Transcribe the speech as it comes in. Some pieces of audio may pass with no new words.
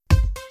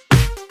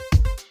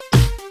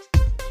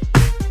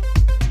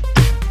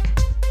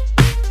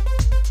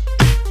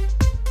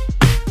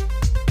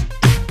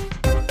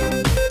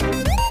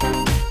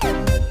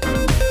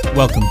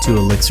Welcome to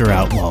Elixir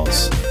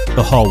Outlaws,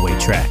 the hallway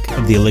track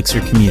of the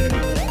Elixir community.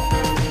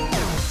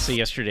 So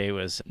yesterday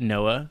was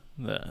Noah,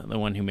 the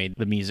one who made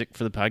the music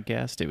for the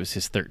podcast. It was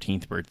his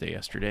 13th birthday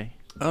yesterday.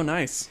 Oh,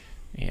 nice.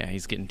 Yeah,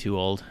 he's getting too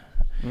old.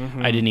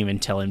 I didn't even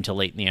tell him till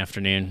late in the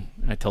afternoon.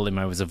 I told him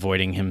I was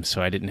avoiding him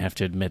so I didn't have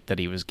to admit that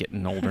he was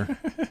getting older.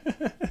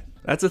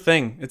 That's a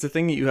thing. It's a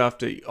thing that you have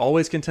to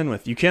always contend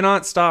with. You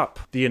cannot stop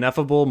the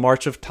ineffable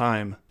march of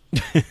time.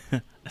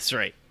 That's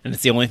right. And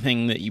it's the only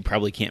thing that you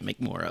probably can't make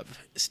more of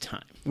is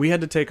time. We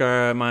had to take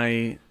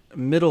my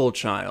middle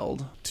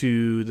child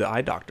to the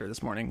eye doctor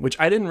this morning, which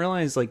I didn't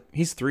realize,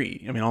 he's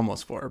 3. I mean,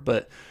 almost 4.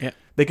 But yeah.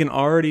 They can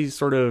already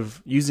sort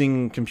of,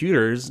 using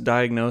computers,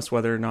 diagnose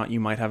whether or not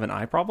you might have an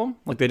eye problem.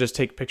 Like, they just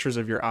take pictures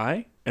of your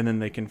eye, and then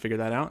they can figure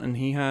that out. And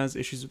he has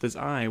issues with his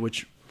eye,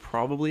 which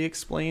probably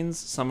explains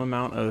some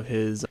amount of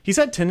his... He's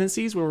had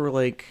tendencies where we're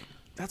like,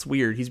 that's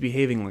weird. He's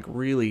behaving,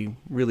 really,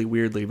 really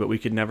weirdly, but we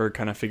could never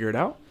kind of figure it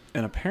out.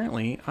 And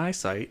apparently,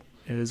 eyesight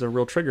is a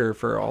real trigger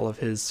for all of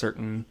his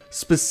certain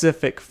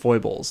specific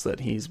foibles that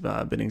he's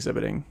been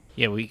exhibiting.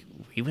 Yeah, we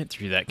went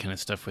through that kind of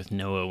stuff with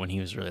Noah when he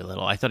was really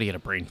little. I thought he had a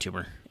brain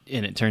tumor.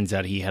 And it turns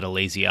out he had a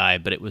lazy eye,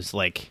 but it was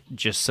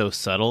just so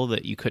subtle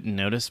that you couldn't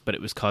notice, but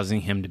it was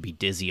causing him to be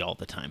dizzy all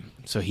the time.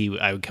 So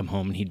I would come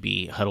home and he'd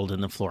be huddled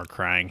in the floor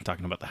crying,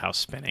 talking about the house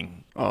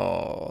spinning.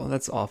 Oh,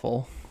 that's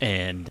awful.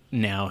 And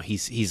now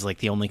he's like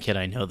the only kid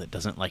I know that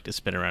doesn't like to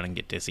spin around and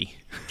get dizzy.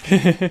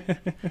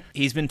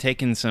 He's been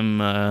taking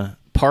some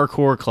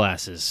parkour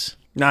classes.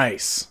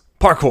 Nice.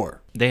 Parkour.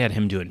 They had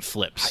him doing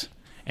flips.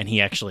 And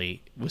he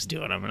actually was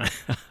doing them. And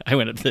I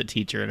went up to the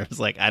teacher and I was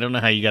like, I don't know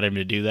how you got him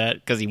to do that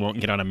because he won't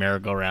get on a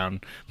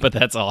merry-go-round, but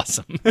that's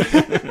awesome.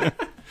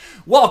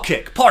 Wall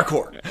kick,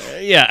 parkour.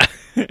 Yeah.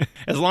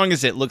 As long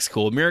as it looks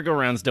cool.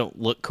 Merry-go-rounds don't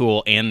look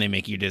cool and they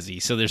make you dizzy.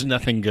 So there's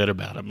nothing good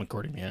about them,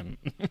 according to him.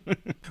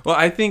 Well,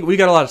 I think we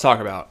got a lot to talk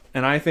about.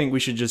 And I think we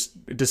should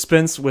just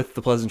dispense with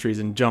the pleasantries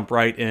and jump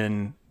right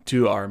in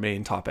to our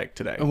main topic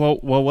today. Well,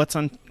 what's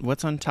on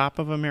top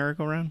of a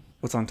merry-go-round?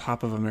 What's on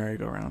top of a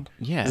merry-go-round?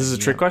 Yeah. Is this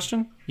a trick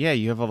question? Yeah,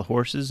 you have all the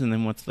horses, and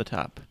then what's the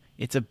top?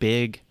 It's a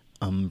big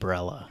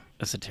umbrella.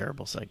 That's a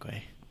terrible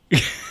segue.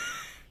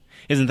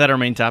 Isn't that our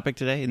main topic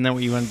today? Isn't that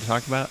what you wanted to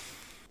talk about?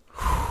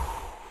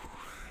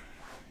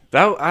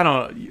 Hang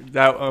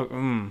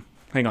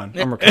on,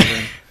 I'm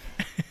recovering.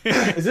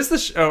 Is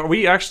this are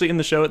we actually in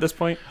the show at this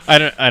point? I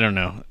don't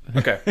know.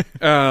 Okay.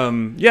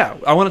 Yeah,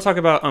 I want to talk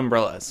about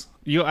umbrellas.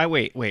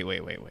 Wait.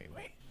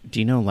 Do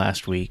you know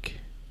last week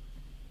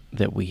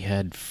that we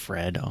had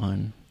Fred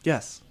on?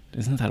 Yes.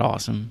 Isn't that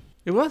awesome?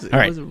 It was. All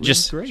right,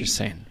 just great. Just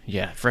saying.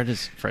 Yeah,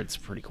 Fred's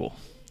pretty cool.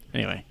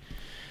 Anyway,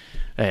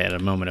 I had a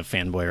moment of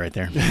fanboy right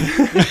there.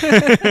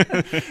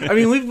 I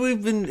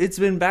mean, it's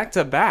been back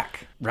to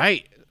back.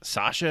 Right.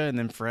 Sasha and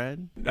then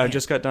Fred. I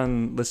just got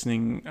done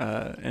listening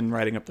and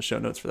writing up the show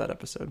notes for that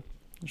episode,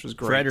 which was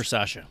great. Fred or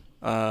Sasha?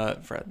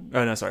 Fred.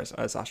 Oh, no, sorry,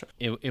 Sasha.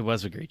 It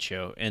was a great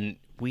show, and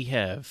we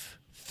have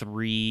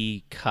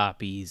 3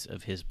 copies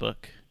of his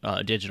book,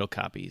 digital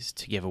copies,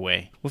 to give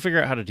away. We'll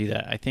figure out how to do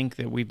that. I think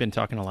that we've been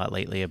talking a lot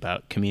lately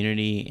about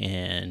community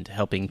and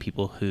helping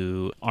people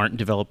who aren't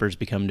developers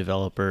become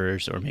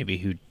developers, or maybe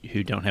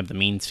who don't have the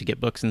means to get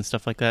books and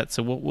stuff like that.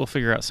 So we'll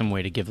figure out some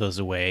way to give those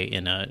away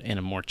in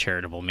a more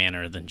charitable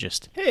manner than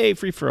just, hey,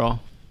 free for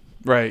all.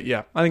 Right.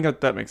 Yeah, I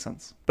think that makes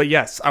sense. But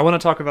yes, I want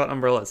to talk about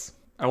umbrellas.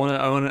 I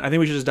think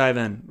we should just dive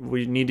in.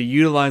 We need to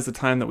utilize the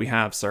time that we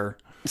have, sir.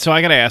 So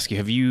I got to ask you,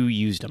 have you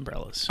used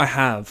umbrellas? I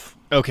have.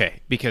 Okay,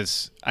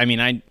 because, I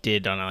mean, I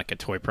did on a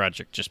toy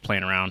project, just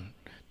playing around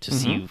to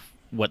see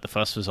what the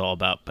fuss was all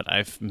about, but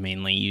I've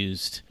mainly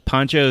used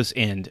ponchos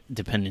and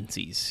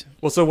dependencies.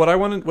 Well, so what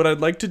I'd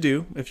like to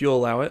do, if you'll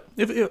allow it,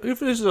 if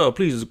this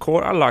pleases the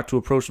court, I'd like to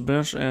approach the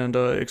bench and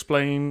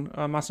explain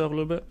myself a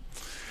little bit.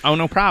 Oh,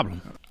 no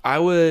problem. I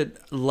would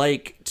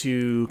like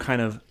to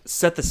kind of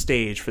set the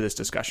stage for this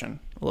discussion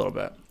a little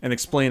bit and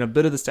explain a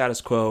bit of the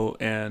status quo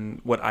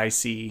and what I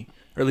see,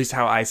 or at least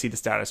how I see the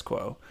status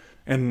quo,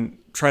 and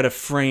try to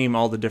frame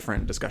all the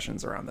different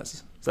discussions around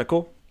this. Is that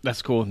cool?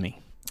 That's cool with me.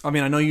 I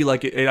mean, I know you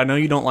like it. I know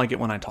you don't like it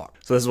when I talk.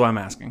 So this is why I'm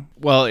asking.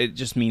 Well, it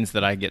just means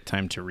that I get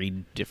time to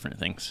read different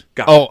things.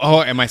 Got it.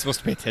 Oh, am I supposed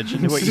to pay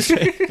attention to what you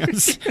say?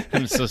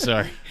 I'm so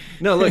sorry.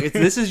 No, look,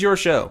 this is your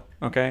show,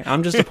 okay?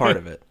 I'm just a part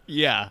of it.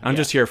 Yeah. I'm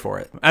just here for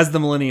it. As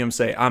the Millenniums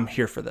say, I'm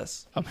here for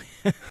this.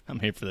 I'm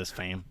here for this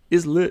fame.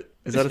 Is lit.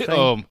 Is that a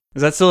thing?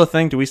 Is that still a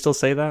thing? Do we still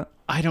say that?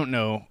 I don't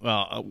know.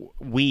 Well,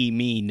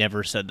 me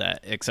never said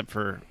that, except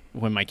for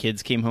when my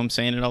kids came home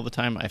saying it all the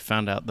time. I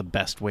found out the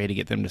best way to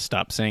get them to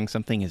stop saying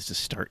something is to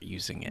start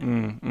using it.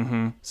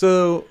 Mm-hmm.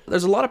 So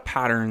there's a lot of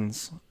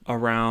patterns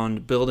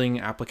around building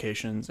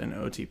applications in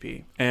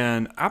OTP.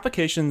 And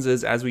applications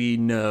is, as we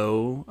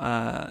know,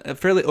 a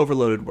fairly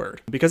overloaded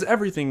word, because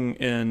everything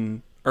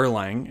in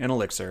Erlang and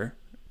Elixir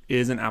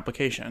is an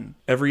application.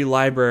 Every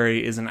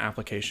library is an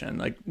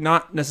application.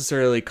 Not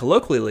necessarily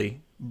colloquially,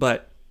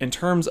 but in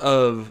terms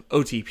of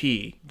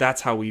OTP,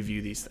 that's how we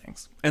view these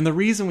things. And the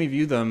reason we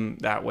view them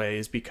that way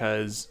is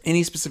because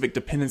any specific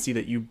dependency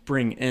that you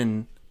bring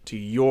in to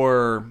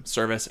your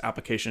service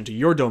application, to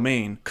your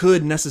domain,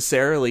 could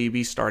necessarily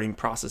be starting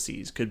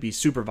processes, could be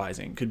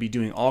supervising, could be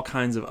doing all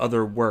kinds of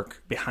other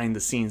work behind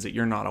the scenes that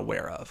you're not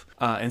aware of.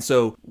 And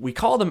so we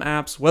call them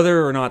apps,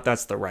 whether or not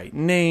that's the right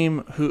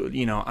name.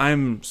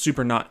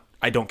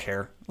 I don't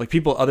care. Like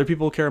other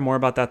people care more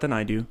about that than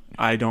I do.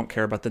 I don't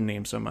care about the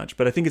name so much,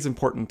 but I think it's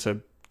important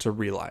to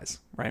realize,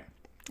 right?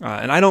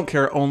 And I don't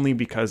care only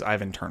because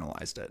I've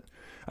internalized it.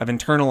 I've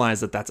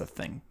internalized that that's a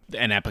thing.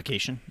 An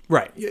application?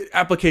 Right.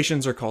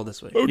 Applications are called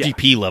this way.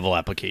 OTP level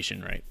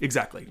application, right?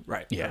 Exactly.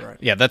 Right. Yeah. Right.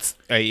 Yeah, that's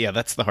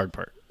the hard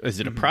part. Is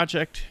it a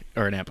project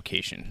or an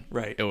application?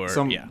 Right. Or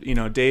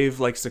Dave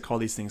likes to call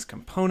these things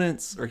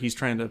components, or he's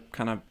trying to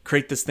kind of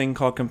create this thing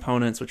called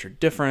components, which are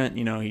different.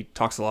 He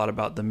talks a lot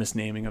about the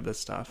misnaming of this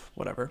stuff,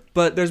 whatever.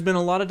 But there's been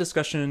a lot of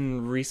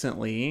discussion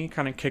recently,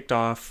 kind of kicked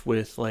off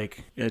with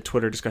like a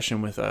Twitter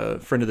discussion with a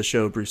friend of the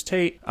show, Bruce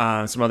Tate.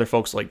 Some other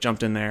folks like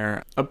jumped in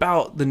there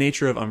about the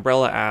nature of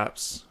umbrella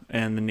apps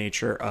and the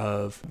nature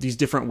of these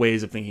different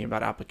ways of thinking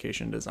about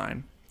application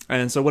design.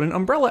 And so what an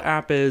umbrella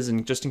app is,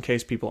 and just in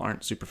case people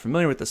aren't super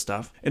familiar with this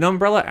stuff, an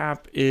umbrella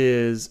app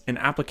is an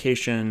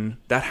application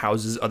that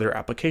houses other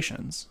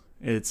applications.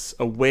 It's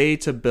a way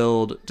to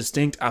build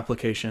distinct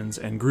applications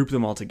and group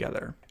them all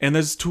together. And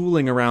there's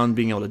tooling around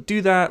being able to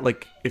do that.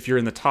 Like if you're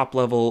in the top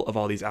level of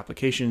all these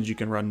applications, you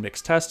can run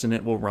mixed test and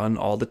it will run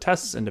all the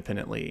tests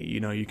independently.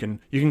 You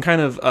can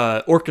kind of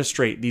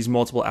orchestrate these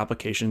multiple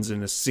applications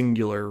in a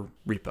singular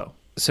repo.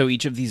 So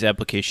each of these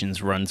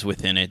applications runs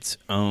within its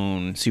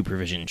own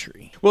supervision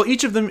tree. Well,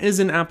 each of them is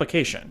an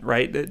application,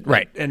 right?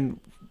 Right. And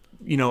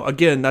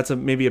again, that's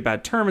maybe a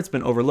bad term. It's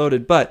been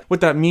overloaded. But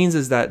what that means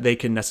is that they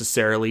can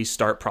necessarily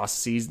start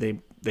processes.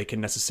 They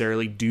can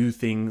necessarily do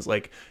things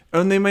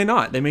and they may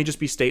not. They may just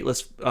be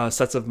stateless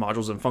sets of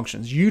modules and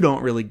functions. You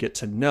don't really get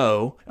to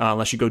know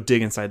unless you go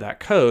dig inside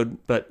that code,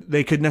 but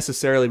they could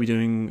necessarily be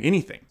doing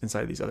anything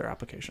inside these other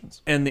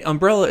applications. And the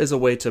umbrella is a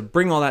way to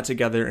bring all that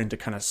together and to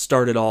kind of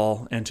start it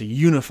all and to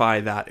unify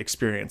that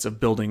experience of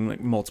building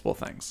multiple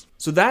things.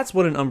 So that's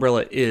what an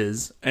umbrella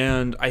is.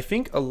 And I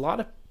think a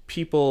lot of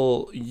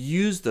people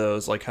use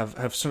those,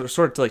 have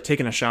sort of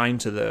taken a shine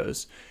to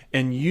those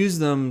and use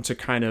them to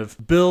kind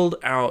of build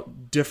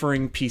out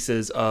differing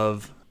pieces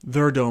of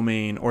their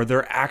domain or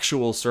their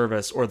actual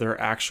service or their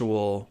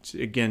actual,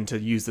 again, to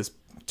use this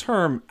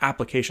term,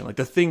 application.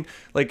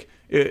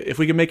 If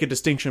we can make a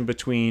distinction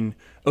between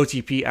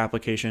OTP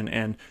application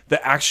and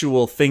the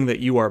actual thing that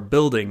you are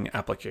building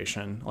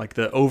application, like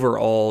the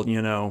overall,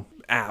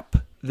 app,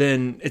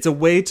 then it's a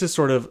way to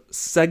sort of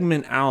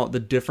segment out the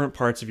different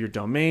parts of your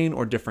domain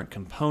or different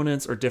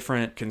components or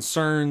different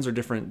concerns or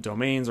different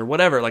domains or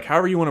whatever,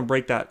 however you want to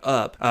break that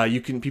up.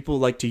 People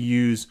like to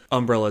use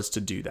umbrellas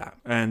to do that.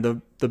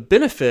 And the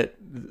benefit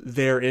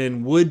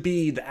therein would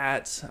be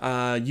that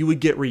you would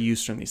get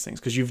reuse from these things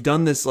because you've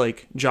done this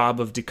job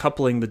of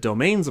decoupling the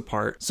domains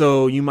apart.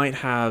 So you might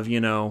have,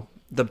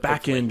 the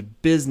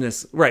back-end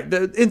business, right?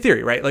 In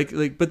theory, right?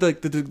 But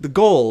the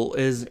goal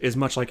is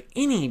much like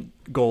any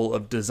goal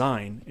of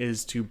design,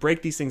 is to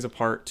break these things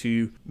apart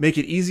to make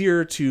it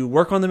easier to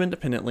work on them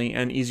independently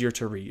and easier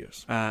to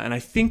reuse. And I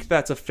think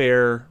that's a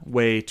fair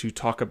way to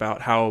talk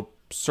about how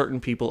certain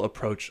people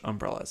approach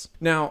umbrellas.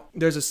 Now,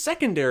 there's a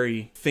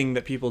secondary thing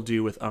that people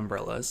do with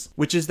umbrellas,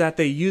 which is that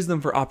they use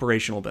them for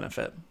operational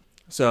benefit.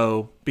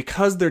 So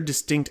because they're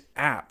distinct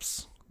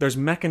apps, there's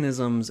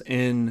mechanisms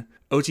in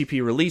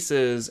OTP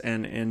releases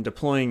and in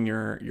deploying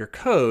your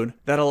code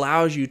that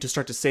allows you to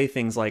start to say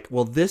things like,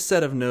 well, this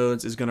set of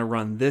nodes is going to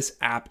run this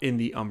app in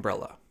the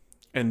umbrella.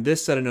 And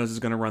this set of nodes is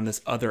going to run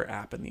this other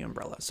app in the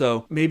umbrella.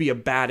 So maybe a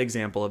bad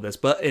example of this,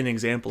 but an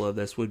example of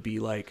this would be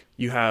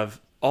you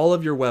have all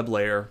of your web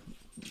layer,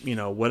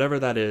 whatever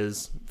that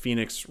is,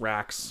 Phoenix,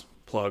 Rax,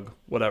 Plug,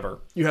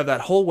 whatever. You have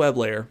that whole web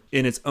layer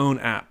in its own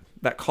app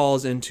that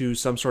calls into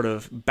some sort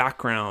of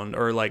background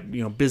or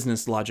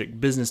business logic,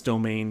 business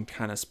domain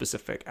kind of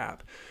specific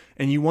app.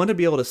 And you want to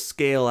be able to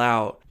scale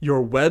out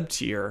your web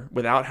tier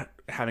without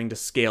having to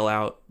scale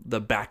out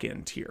the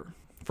backend tier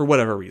for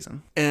whatever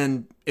reason.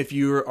 And if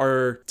you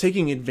are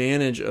taking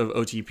advantage of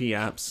OTP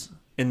apps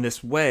in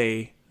this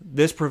way,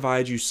 this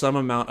provides you some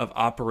amount of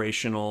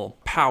operational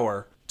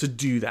power to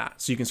do that.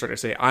 So you can start to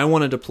say, I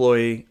want to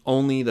deploy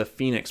only the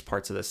Phoenix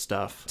parts of this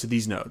stuff to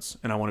these nodes,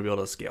 and I want to be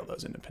able to scale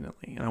those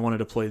independently. And I want to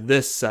deploy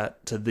this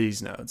set to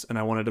these nodes, and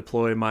I want to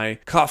deploy my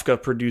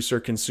Kafka producer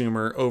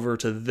consumer over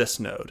to this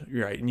node,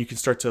 right? And you can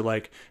start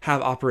to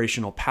have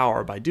operational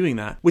power by doing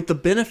that, with the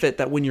benefit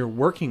that when you're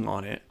working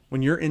on it,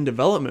 when you're in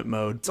development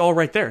mode, it's all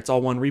right there. It's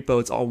all one repo.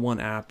 It's all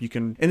one app.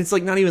 And it's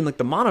not even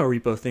the mono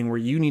repo thing where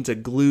you need to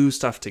glue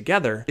stuff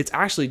together. It's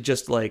actually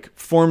just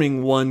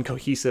forming one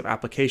cohesive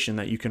application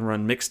that you can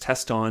run mixed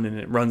test on, and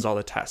it runs all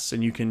the tests.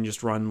 And you can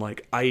just run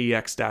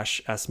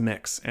IEX-S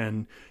mix,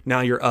 and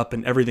now you're up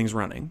and everything's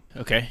running.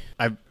 Okay.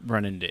 I've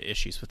run into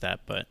issues with that,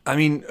 but I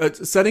mean,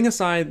 setting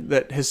aside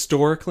that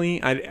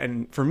historically,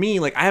 and for me,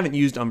 I haven't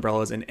used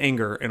umbrellas in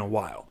Anger in a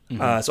while.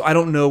 So I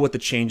don't know what the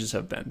changes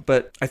have been,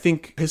 but I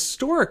think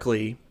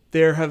historically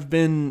there have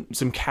been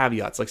some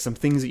caveats, some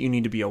things that you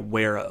need to be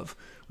aware of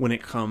when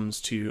it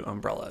comes to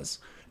umbrellas.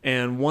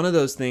 And one of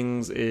those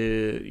things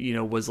is,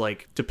 was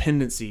like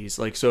dependencies.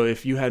 Like, so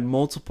if you had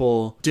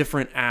multiple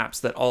different apps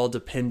that all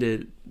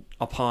depended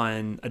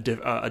upon a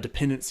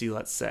dependency,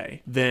 let's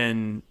say,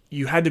 then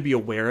you had to be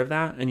aware of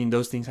that. And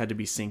those things had to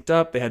be synced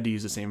up. They had to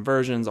use the same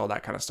versions, all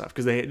that kind of stuff,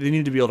 because they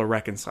needed to be able to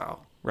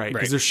reconcile. Right,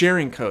 because they're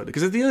sharing code.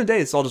 Because at the end of the day,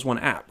 it's all just one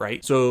app,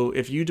 right? So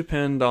if you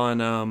depend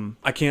on,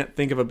 I can't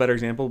think of a better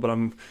example, but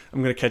I'm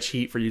going to catch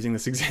heat for using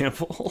this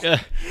example.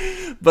 Yeah.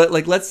 But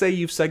like, let's say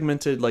you've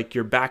segmented like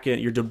your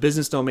backend, your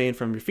business domain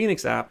from your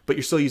Phoenix app, but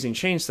you're still using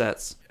change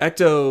sets.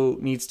 Ecto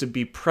needs to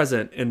be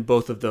present in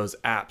both of those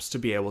apps to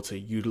be able to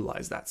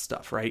utilize that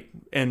stuff, right?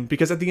 And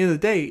because at the end of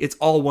the day, it's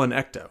all one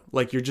Ecto.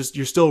 Like you're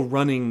still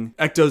running,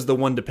 Ecto's the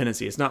one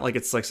dependency. It's not like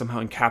it's like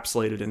somehow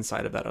encapsulated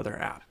inside of that other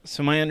app.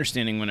 So my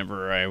understanding,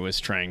 whenever I was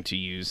trying to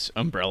use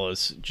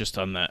umbrellas just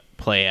on that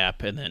Play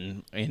app, and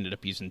then I ended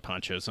up using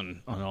ponchos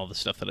on all the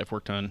stuff that I've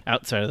worked on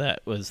outside of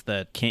that, was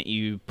that can't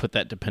you put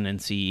that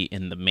dependency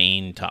in the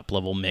main top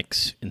level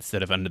mix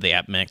instead of under the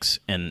app mix,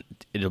 and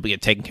it'll be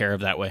taken care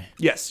of that way?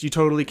 Yes, you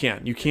totally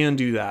can. You can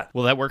do that.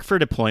 Will that work for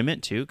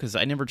deployment too? Because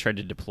I never tried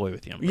to deploy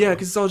with the umbrella. Yeah,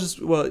 because it's all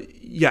just,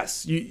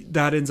 yes,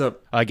 that ends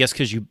up... I guess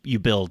because you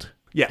build.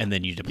 Yeah. And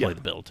then you deploy the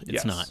build.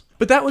 It's not.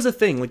 But that was a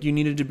thing like you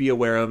needed to be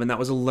aware of, and that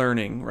was a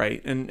learning,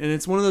 right? And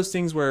it's one of those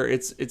things where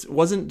it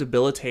wasn't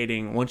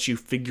debilitating once you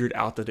figured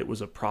out that it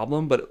was a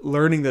problem, but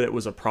learning that it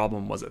was a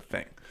problem was a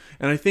thing.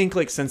 And I think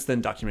like since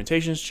then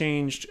documentation's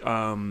changed,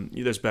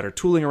 there's better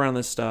tooling around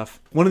this stuff.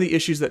 One of the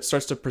issues that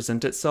starts to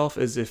present itself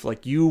is if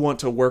like you want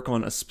to work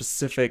on a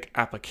specific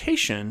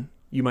application,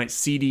 you might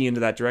CD into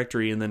that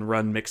directory and then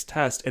run mixed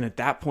test. And at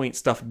that point,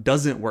 stuff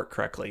doesn't work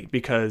correctly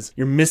because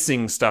you're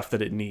missing stuff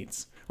that it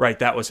needs. Right,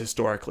 that was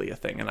historically a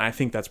thing, and I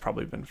think that's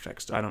probably been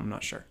fixed. I'm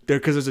not sure.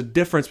 Because there's a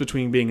difference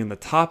between being in the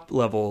top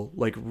level,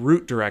 like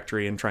root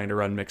directory and trying to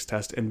run mixed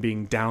test, and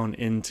being down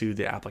into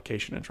the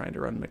application and trying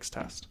to run mixed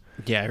test.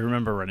 Yeah, I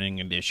remember running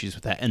into issues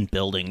with that and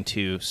building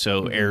too.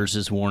 So errors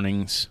is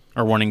warnings,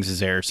 or warnings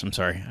is errors. I'm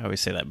sorry, I always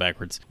say that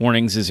backwards.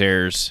 Warnings is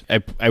errors.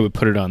 I would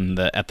put it on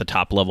at the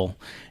top level,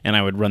 and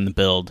I would run the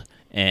build,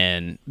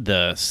 and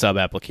the sub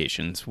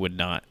applications would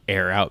not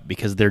error out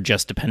because they're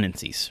just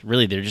dependencies.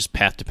 Really, they're just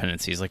path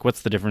dependencies. Like,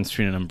 what's the difference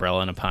between an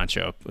umbrella and a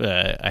poncho?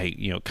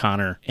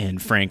 Connor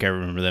and Frank, I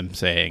remember them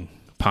saying,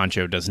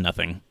 poncho does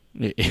nothing.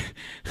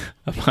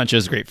 A poncho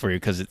is great for you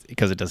because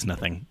it does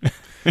nothing.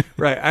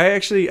 Right. I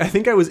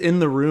think I was in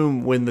the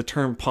room when the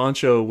term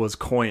poncho was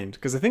coined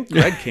because I think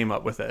Greg came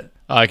up with it.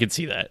 Oh, I could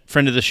see that.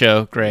 Friend of the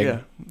show, Greg. Yeah.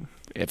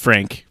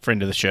 Frank,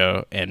 friend of the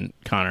show, and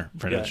Connor,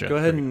 friend of the show. Go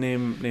ahead and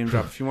name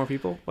drop a few more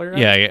people while you're at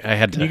it. Yeah, I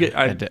had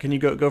to. Can you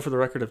go for the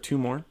record of two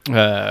more?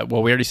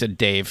 Well, we already said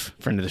Dave,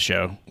 friend of the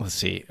show. Let's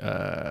see.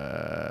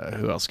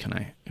 Who else can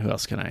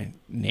I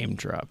name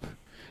drop?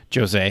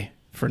 Jose,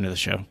 friend of the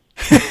show.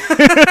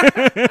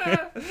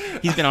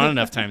 He's been on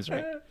enough times,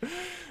 right?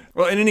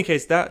 Well, in any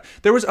case, that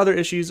there was other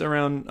issues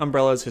around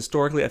umbrellas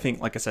historically. I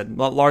think, like I said,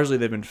 largely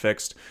they've been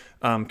fixed.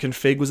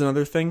 Config was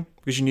another thing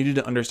because you needed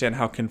to understand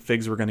how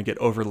configs were going to get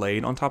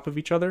overlaid on top of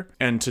each other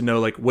and to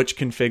know like which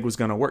config was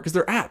going to work because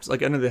they're apps.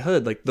 Like under the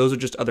hood, like those are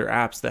just other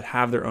apps that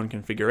have their own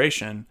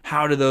configuration.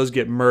 How do those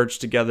get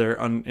merged together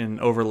and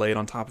overlaid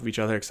on top of each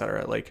other,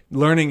 etc.? Like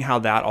learning how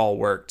that all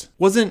worked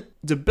wasn't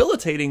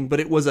debilitating, but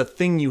it was a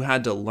thing you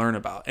had to learn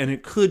about, and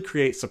it could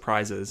create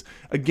surprises.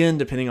 Again,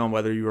 depending on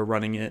whether you were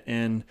running it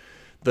in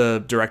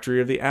the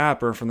directory of the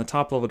app or from the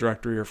top level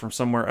directory or from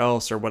somewhere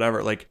else or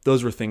whatever. Like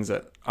those were things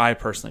that I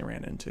personally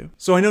ran into.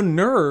 So I know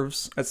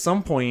Nerves at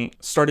some point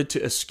started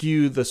to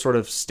eschew the sort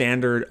of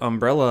standard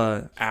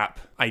umbrella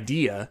app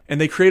idea,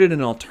 and they created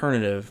an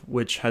alternative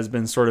which has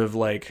been sort of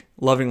like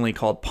lovingly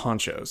called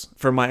ponchos.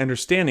 From my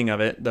understanding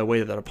of it, the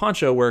way that a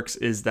poncho works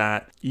is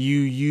that you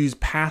use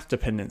path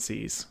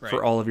dependencies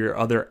for all of your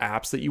other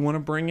apps that you want to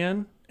bring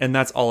in, and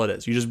that's all it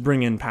is. You just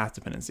bring in path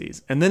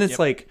dependencies, and then it's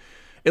like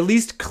at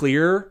least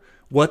clear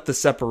what the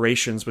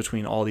separations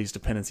between all these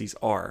dependencies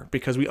are,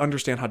 because we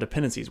understand how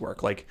dependencies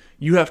work. Like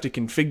you have to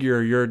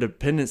configure your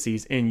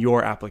dependencies in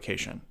your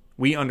application.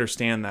 We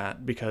understand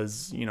that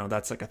because,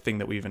 that's like a thing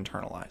that we've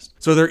internalized.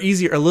 So they're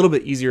a little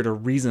bit easier to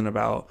reason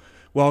about,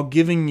 while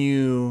giving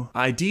you,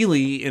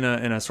 ideally in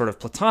a sort of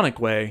platonic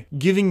way,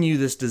 giving you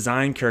this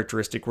design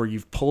characteristic where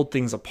you've pulled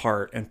things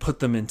apart and put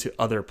them into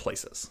other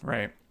places,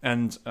 right?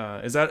 And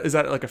is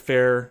that like a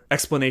fair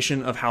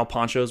explanation of how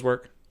ponchos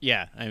work?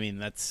 Yeah, I mean,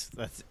 that's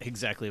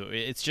exactly what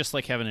it's just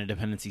like having a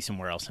dependency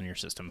somewhere else in your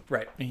system.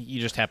 Right.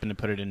 You just happen to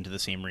put it into the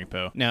same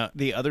repo. Now,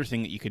 the other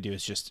thing that you could do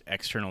is just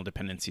external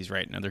dependencies,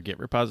 right? In other Git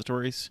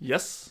repositories.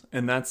 Yes,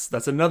 and that's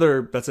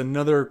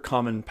another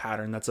common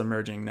pattern that's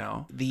emerging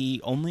now. The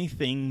only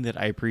thing that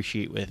I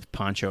appreciate with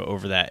Poncho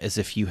over that is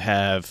if you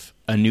have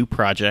a new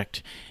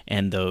project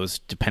and those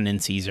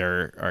dependencies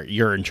are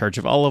you're in charge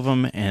of all of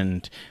them,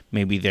 and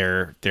maybe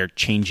they're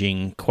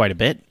changing quite a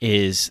bit,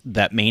 is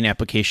that main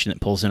application that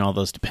pulls in all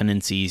those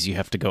dependencies, you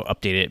have to go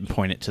update it and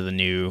point it to the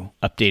new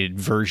updated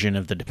version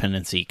of the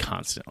dependency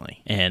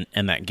constantly, and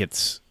that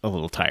gets a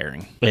little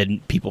tiring,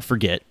 and people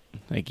forget.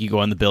 Like you go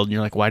on the build and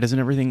you're like, why doesn't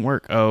everything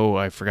work? Oh,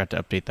 I forgot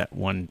to update that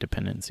one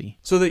dependency.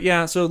 So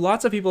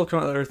lots of people have come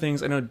up with other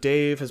things. I know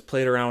Dave has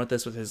played around with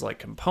this with his like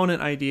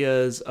component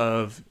ideas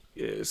of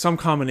some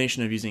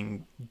combination of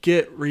using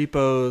Git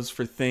repos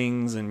for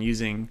things and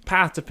using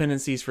path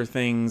dependencies for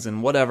things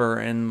and whatever.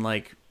 And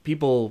like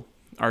people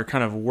are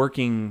kind of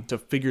working to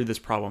figure this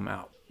problem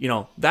out. You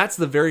know, that's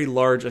the very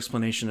large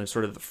explanation of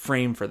sort of the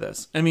frame for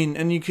this. I mean,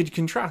 and you could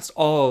contrast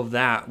all of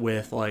that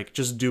with like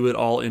just do it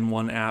all in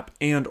one app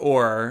and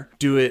or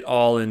do it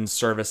all in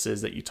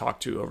services that you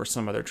talk to over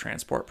some other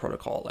transport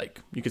protocol.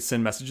 Like you could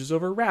send messages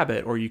over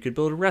Rabbit, or you could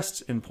build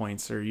REST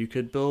endpoints, or you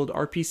could build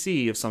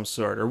RPC of some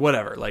sort or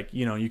whatever. Like,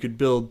 you know, you could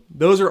build,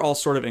 those are all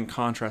sort of in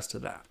contrast to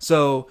that.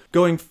 So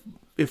going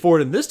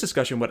forward in this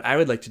discussion, what I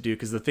would like to do,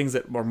 because the things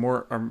that are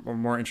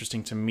more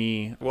interesting to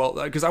me, well,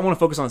 because I want to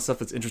focus on the stuff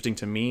that's interesting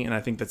to me, and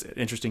I think that's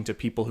interesting to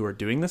people who are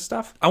doing this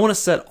stuff. I want to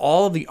set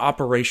all of the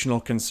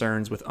operational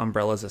concerns with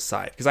umbrellas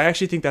aside, because I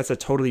actually think that's a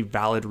totally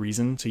valid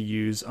reason to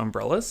use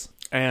umbrellas.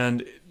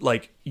 And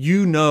like,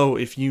 you know,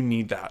 if you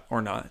need that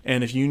or not.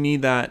 And if you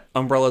need that,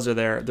 umbrellas are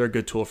there. They're a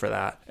good tool for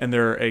that. And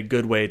they're a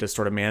good way to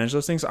sort of manage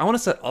those things. So I want to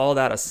set all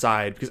that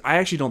aside because I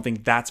actually don't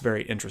think that's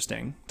very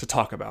interesting to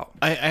talk about.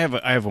 I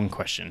have one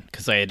question,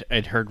 because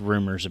I'd heard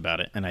rumors about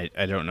it, and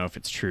I don't know if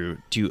it's true.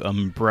 Do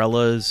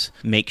umbrellas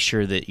make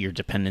sure that your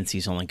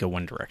dependencies only go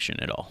one direction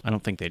at all? I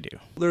don't think they do.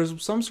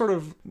 There's some sort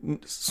of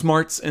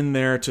smarts in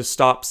there to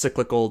stop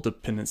cyclical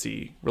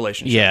dependency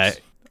relationships. Yeah.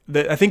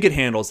 I think it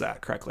handles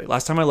that correctly.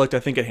 Last time I looked, I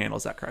think it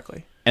handles that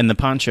correctly. And the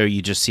Poncho,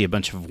 you just see a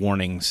bunch of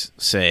warnings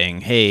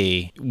saying,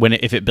 hey,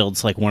 if it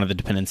builds like one of the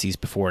dependencies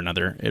before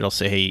another, it'll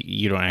say, hey,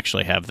 you don't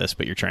actually have this,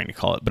 but you're trying to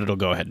call it, but it'll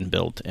go ahead and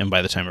build. And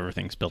by the time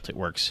everything's built, it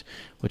works,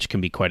 which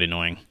can be quite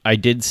annoying. I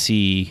did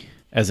see,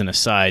 as an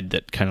aside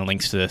that kind of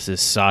links to this,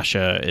 is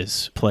Sasha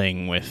is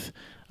playing with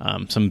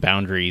some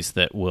boundaries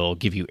that will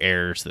give you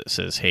errors that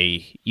says,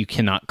 hey, you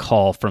cannot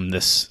call from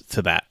this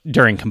to that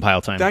during compile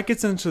time. That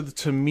gets into,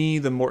 to me,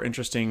 the more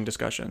interesting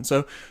discussion.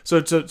 So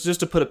just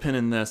to put a pin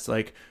in this,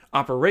 like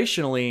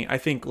operationally, I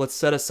think let's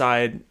set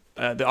aside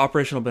the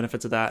operational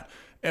benefits of that,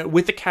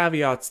 with the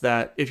caveats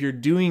that if you're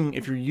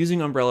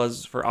using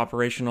umbrellas for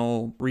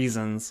operational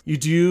reasons, you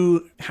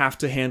do have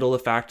to handle the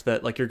fact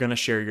that like you're going to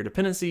share your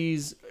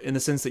dependencies, in the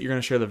sense that you're going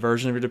to share the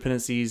version of your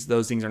dependencies.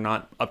 Those things are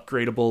not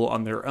upgradable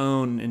on their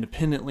own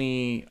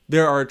independently.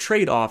 There are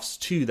trade-offs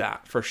to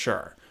that for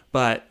sure.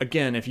 But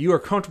again, if you are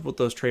comfortable with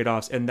those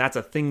trade-offs and that's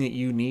a thing that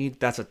you need,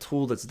 that's a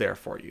tool that's there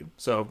for you.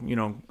 So, you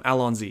know,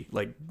 Allons-y,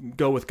 like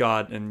go with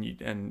God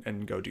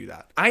and go do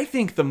that. I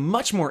think the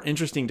much more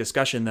interesting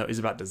discussion though is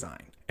about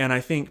design. And I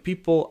think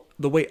people,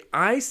 the way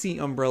I see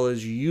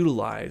umbrellas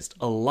utilized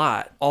a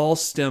lot, all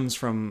stems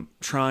from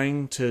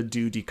trying to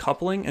do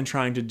decoupling and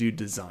trying to do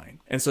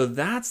design. And so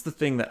that's the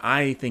thing that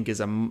I think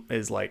is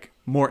like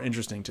more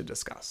interesting to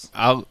discuss.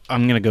 I'm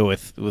going to go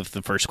with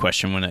the first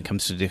question when it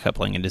comes to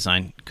decoupling and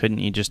design. Couldn't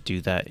you just do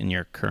that in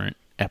your current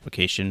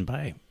application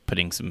by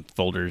putting some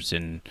folders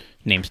and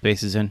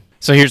namespaces in?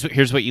 So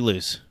here's what you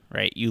lose.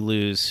 Right, you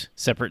lose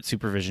separate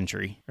supervision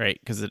tree, right?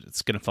 Because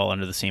it's going to fall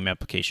under the same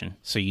application.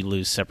 So you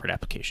lose separate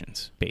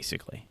applications,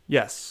 basically.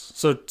 Yes.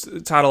 So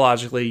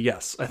tautologically,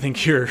 yes, I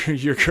think you're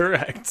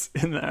correct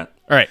in that.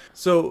 All right.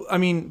 So I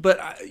mean,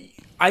 but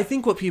I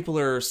think what people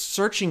are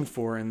searching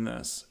for in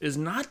this is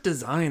not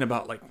design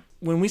about like.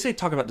 When we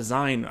talk about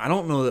design, I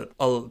don't know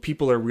that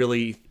people are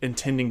really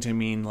intending to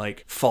mean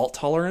like fault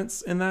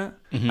tolerance in that.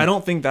 Mm-hmm. I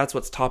don't think that's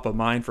what's top of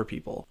mind for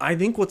people. I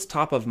think what's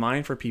top of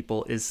mind for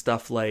people is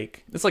stuff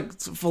like, it's like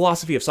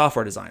philosophy of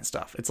software design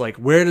stuff. It's like,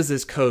 where does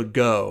this code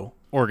go?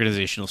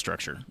 Organizational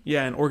structure.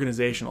 Yeah, an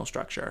organizational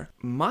structure.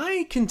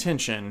 My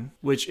contention,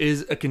 which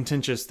is a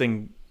contentious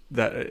thing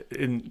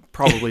that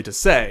probably to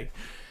say,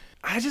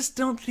 I just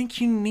don't think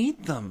you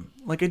need them.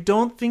 Like, I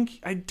don't think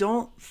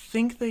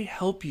they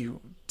help you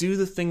do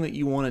the thing that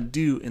you want to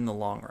do in the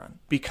long run.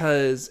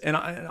 Because, and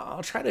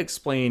I'll try to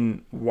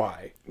explain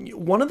why.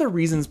 One of the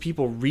reasons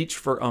people reach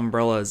for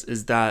umbrellas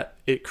is that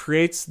it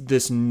creates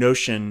this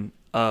notion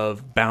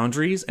of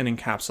boundaries and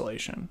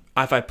encapsulation.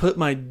 If I put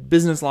my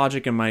business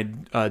logic and my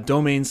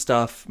domain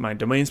stuff, my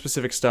domain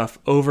specific stuff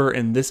over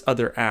in this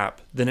other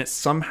app, then it's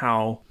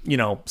somehow,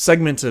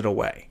 segmented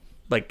away.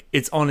 Like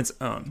it's on its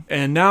own.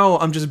 And now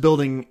I'm just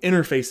building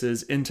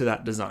interfaces into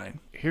that design.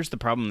 Here's the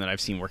problem that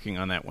I've seen working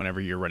on that whenever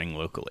you're running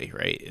locally,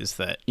 right? Is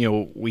that,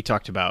 we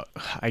talked about,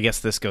 I guess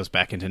this goes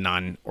back into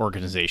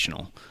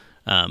non-organizational,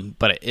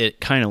 but it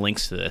kind of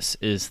links to this,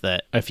 is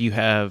that if you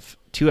have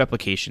two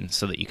applications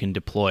so that you can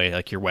deploy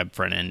like your web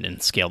front end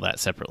and scale that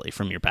separately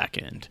from your back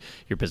end,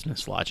 your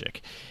business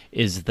logic,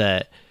 is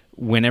that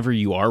whenever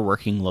you are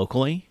working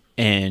locally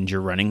and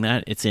you're running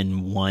that, it's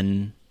in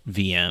one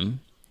VM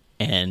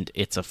and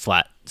it's a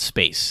flat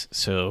space.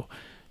 So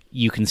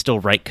you can still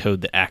write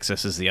code that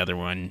accesses the other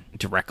one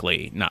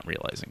directly, not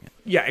realizing it.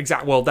 Yeah,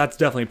 exactly. Well, that's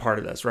definitely part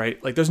of this,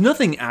 right? Like, there's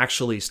nothing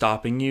actually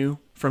stopping you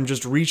from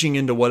just reaching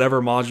into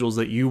whatever modules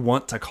that you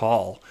want to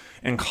call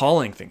and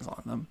calling things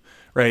on them,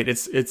 right?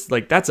 It's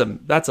like that's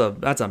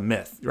a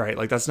myth, right?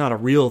 Like that's not a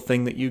real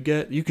thing that you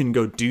get. You can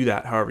go do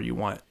that however you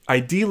want.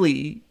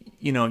 Ideally,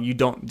 you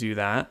don't do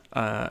that.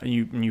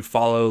 You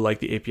follow like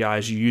the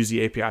APIs, you use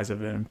the APIs that have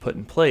been put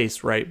in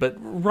place, right? But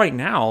right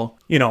now,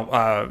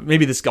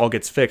 maybe this all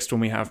gets fixed when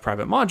we have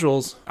private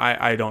modules.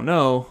 I don't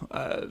know.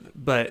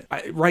 But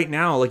right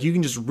now, like you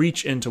can just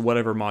reach into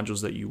whatever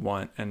modules that you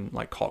want and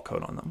like call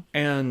code on them.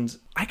 And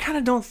I kind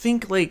of don't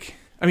think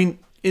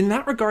in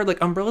that regard,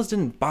 like Umbrellas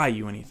didn't buy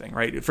you anything,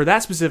 right? For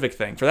that specific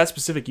thing, for that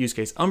specific use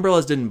case,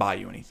 Umbrellas didn't buy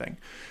you anything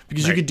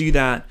because you could do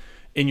that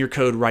in your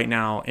code right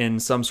now in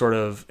some sort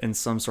of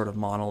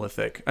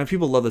monolithic. And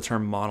people love the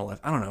term monolith.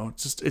 I don't know.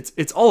 It's just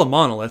it's all a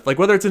monolith. Like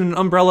whether it's in an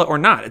umbrella or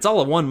not, it's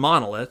all a one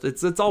monolith.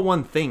 It's all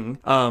one thing.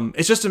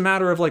 It's just a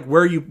matter of like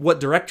what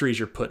directories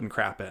you're putting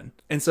crap in.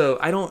 And so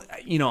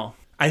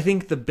I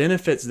think the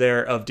benefits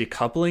there of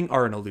decoupling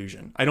are an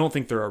illusion. I don't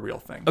think they're a real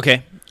thing.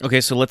 Okay.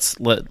 So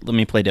let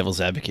me play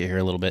devil's advocate here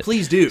a little bit.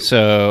 Please do.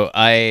 So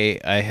I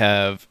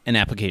have an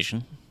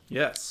application.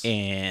 Yes.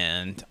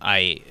 And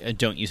I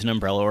don't use an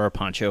umbrella or a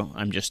poncho.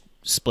 I'm just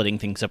splitting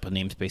things up with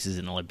namespaces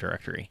in the lib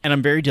directory. And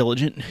I'm very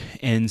diligent.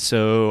 And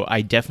so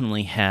I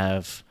definitely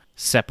have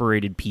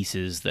separated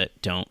pieces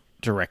that don't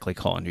directly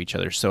call into each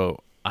other.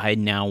 So I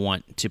now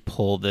want to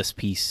pull this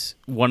piece,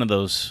 one of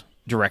those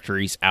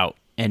directories out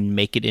and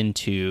make it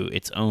into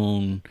its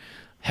own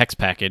hex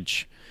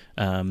package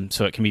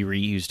so it can be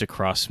reused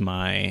across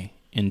my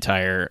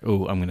entire,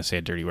 I'm going to say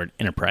a dirty word,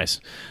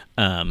 enterprise,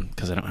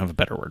 because I don't have a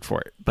better word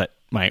for it, but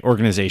my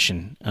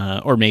organization,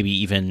 or maybe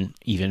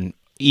even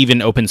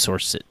open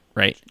source it,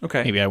 right?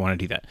 Okay. Maybe I want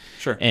to do that.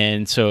 Sure.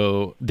 And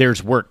so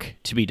there's work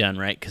to be done,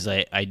 right? Because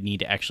I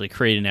need to actually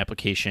create an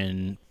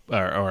application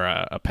or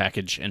a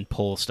package and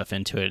pull stuff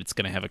into it. It's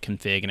going to have a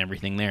config and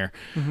everything there.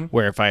 Mm-hmm.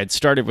 Where if I had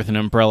started with an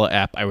umbrella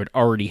app, I would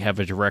already have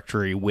a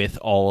directory with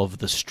all of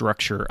the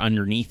structure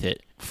underneath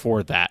it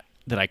for that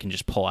I can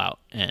just pull out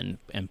and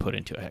put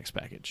into a hex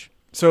package.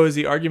 So is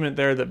the argument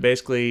there that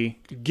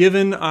basically,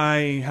 given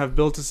I have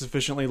built a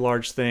sufficiently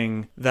large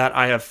thing that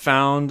I have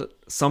found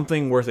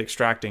something worth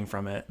extracting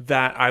from it,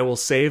 that I will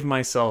save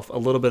myself a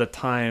little bit of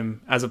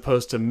time as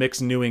opposed to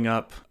mix-newing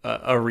up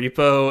a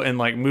repo and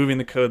like moving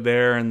the code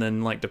there and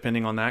then like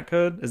depending on that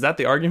code? Is that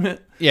the argument?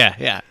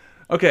 Yeah.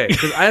 Okay,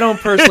 because I don't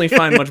personally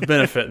find much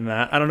benefit in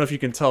that. I don't know if you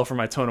can tell from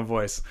my tone of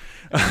voice.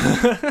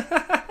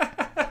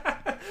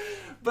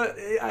 But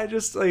I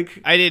just like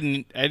I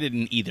didn't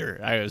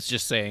either. I was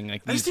just saying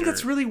like I just think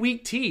that's really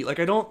weak tea. Like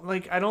I don't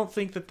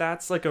think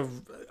that's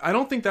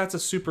a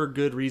super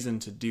good reason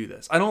to do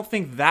this. I don't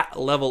think that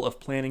level of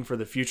planning for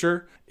the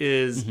future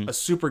is a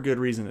super good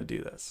reason to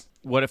do this.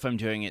 What if I'm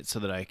doing it so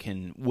that I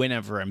can,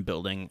 whenever I'm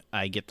building,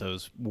 I get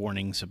those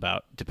warnings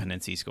about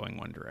dependencies going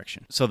one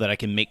direction so that I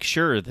can make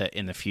sure that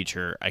in the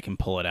future I can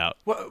pull it out?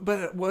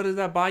 But what does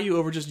that buy you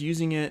over just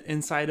using it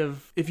inside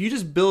of, if you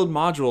just build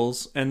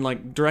modules and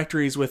like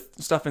directories with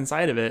stuff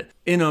inside of it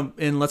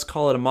in let's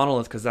call it a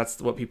monolith, because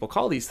that's what people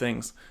call these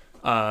things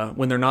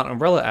when they're not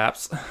umbrella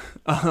apps,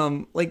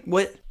 like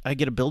what? I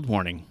get a build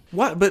warning.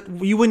 What? But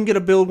you wouldn't get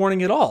a build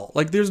warning at all.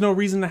 Like there's no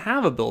reason to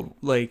have a build.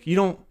 Like you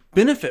don't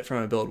benefit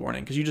from a build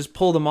warning because you just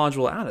pull the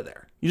module out of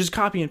there. You just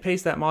copy and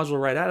paste that module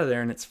right out of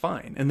there and it's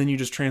fine. And then you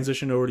just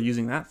transition over to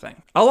using that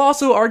thing. I'll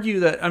also argue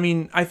that,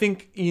 I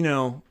think,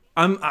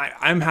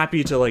 I'm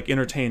happy to like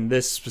entertain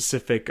this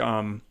specific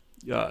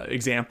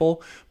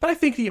example, but I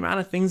think the amount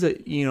of things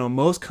that,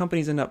 most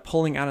companies end up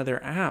pulling out of their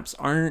apps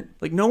aren't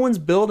like, no one's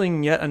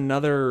building yet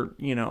another,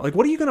 like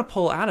what are you going to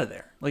pull out of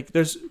there? Like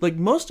there's like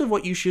most of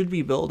what you should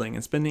be building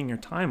and spending your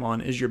time on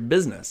is your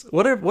business.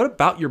 What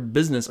about your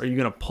business are you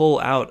going to pull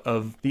out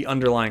of the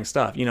underlying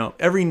stuff?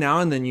 Every now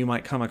and then you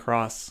might come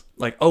across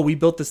like, oh, we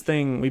built this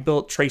thing, we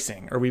built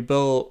tracing, or we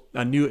built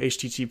a new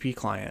HTTP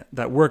client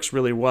that works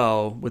really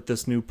well with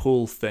this new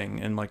pool thing,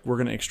 and like we're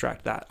going to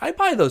extract that. I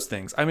buy those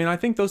things. I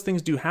think those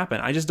things do happen.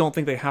 I just don't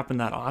think they happen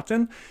that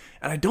often,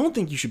 and I don't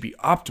think you should be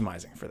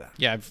optimizing for that.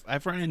 Yeah,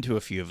 I've run into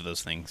a few of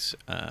those things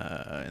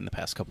in the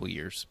past couple of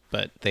years,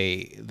 but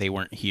they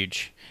weren't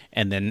huge.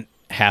 And then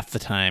half the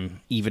time,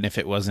 even if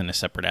it wasn't a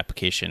separate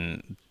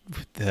application,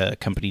 the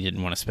company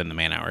didn't want to spend the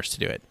man hours to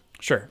do it.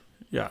 Sure.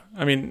 Yeah.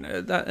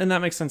 That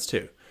makes sense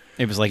too.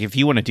 It was like, if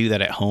you want to do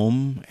that at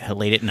home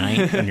late at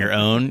night on your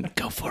own,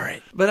 go for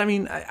it. But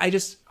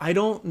I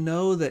don't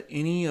know that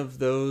any of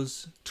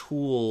those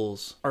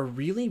tools are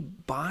really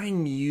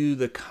buying you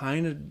the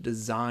kind of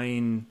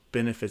design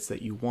benefits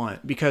that you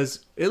want. Because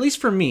at least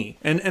for me,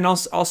 and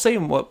I'll say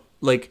what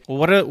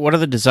are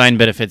the design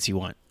benefits you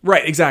want?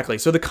 Right, exactly.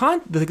 So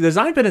the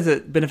design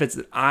benefits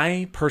that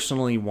I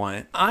personally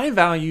want, I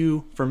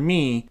value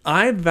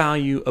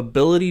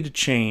ability to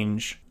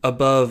change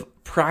above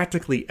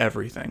practically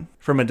everything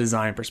from a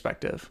design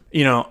perspective.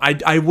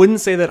 I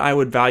wouldn't say that I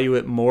would value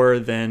it more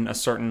than a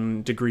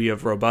certain degree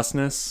of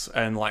robustness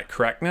and like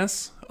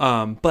correctness.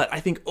 But I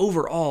think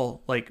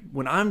overall, like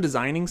when I'm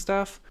designing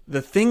stuff,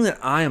 the thing that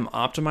I am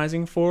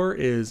optimizing for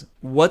is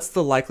what's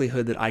the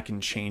likelihood that I can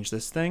change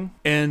this thing?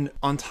 And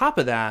on top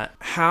of that,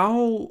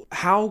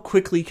 how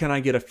quickly can I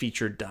get a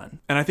feature done?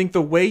 And I think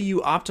the way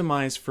you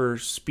optimize for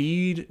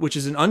speed, which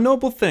is an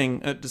unknowable thing,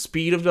 the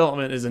speed of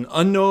development is an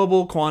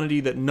unknowable quantity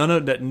that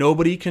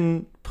nobody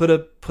can put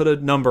a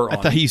number on.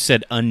 I thought you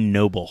said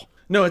unknowable.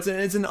 No, it's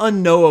an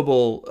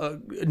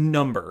unknowable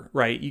number,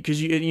 right? Because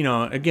you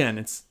know, again,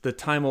 it's the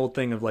time old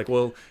thing of like,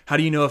 well, how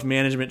do you know if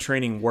management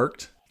training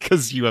worked?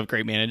 Because you have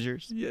great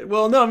managers. Yeah,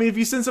 well, no, I mean, if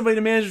you send somebody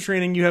to manager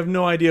training, you have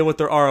no idea what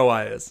their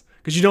ROI is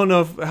because you don't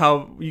know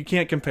how you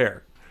can't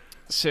compare.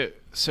 So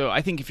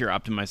I think if you're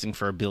optimizing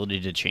for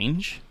ability to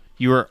change,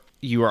 you are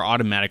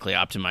automatically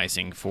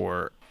optimizing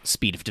for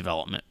speed of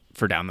development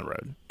for down the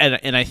road,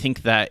 and I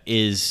think that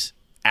is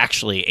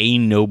actually a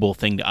noble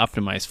thing to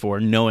optimize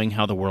for, knowing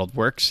how the world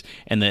works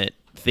and that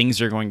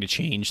things are going to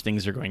change,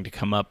 things are going to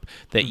come up,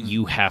 that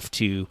you have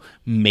to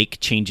make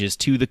changes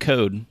to the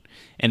code.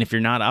 And if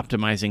you're not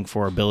optimizing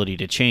for ability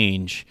to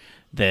change,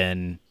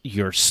 then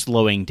you're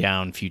slowing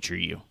down future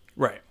you.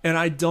 Right. And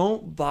I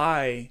don't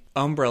buy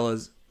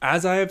umbrellas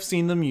as I have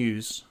seen them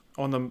used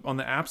on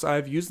the apps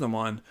I've used them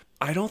on.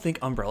 I don't think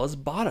umbrellas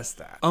bought us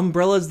that.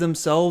 Umbrellas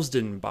themselves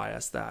didn't buy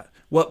us that.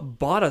 What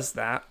bought us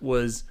that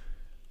was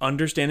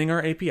understanding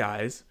our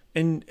APIs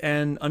and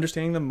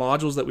understanding the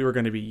modules that we were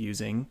going to be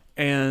using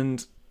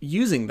and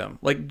using them,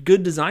 like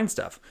good design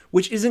stuff,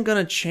 which isn't going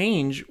to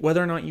change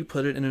whether or not you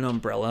put it in an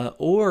umbrella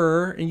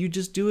or you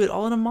just do it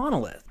all in a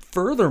monolith.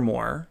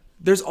 Furthermore,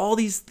 there's all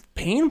these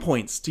pain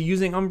points to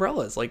using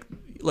umbrellas.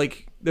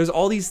 Like there's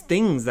all these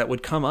things that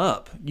would come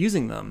up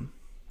using them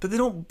that they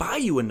don't buy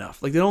you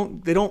enough. Like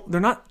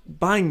they're not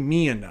buying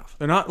me enough.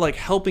 They're not like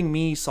helping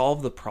me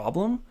solve the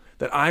problem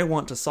that I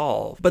want to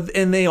solve,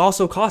 and they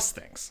also cost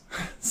things.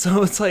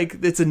 So it's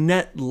like, it's a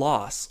net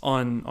loss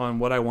on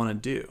what I want to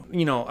do.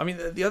 You know, I mean,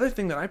 the other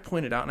thing that I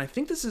pointed out, and I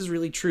think this is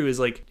really true, is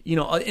like, you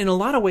know, in a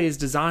lot of ways,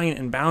 design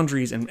and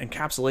boundaries and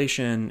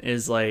encapsulation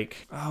is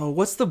like, oh,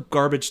 what's the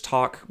garbage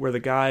talk where the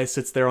guy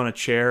sits there on a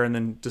chair and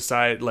then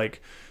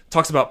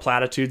talks about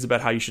platitudes about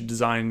how you should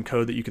design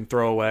code that you can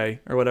throw away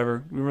or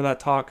whatever. Remember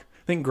that talk?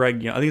 I think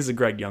it's a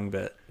Greg Young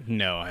bit.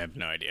 No, I have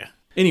no idea.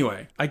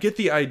 Anyway, I get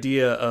the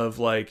idea of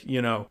like,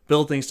 you know,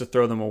 build things to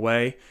throw them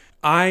away.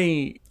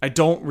 I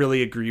don't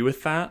really agree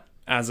with that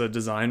as a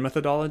design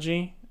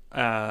methodology.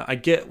 I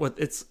get what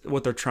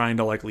they're trying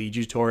to like lead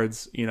you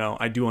towards. You know,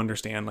 I do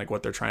understand like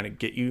what they're trying to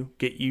get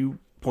you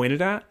pointed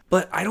at,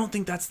 but I don't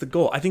think that's the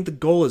goal. I think the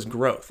goal is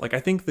growth. Like I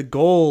think the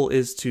goal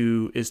is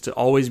to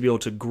always be able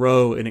to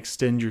grow and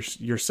extend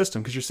your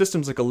system, because your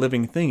system's like a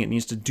living thing. It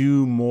needs to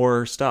do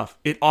more stuff.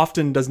 It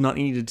often does not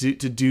need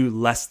to do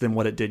less than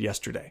what it did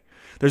yesterday.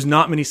 There's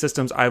not many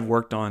systems I've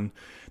worked on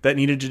that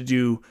needed to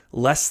do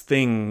less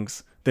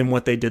things than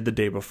what they did the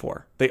day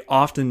before. They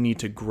often need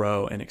to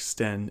grow and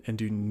extend and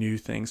do new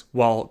things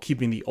while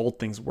keeping the old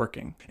things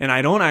working. And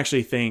I don't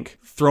actually think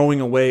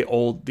throwing away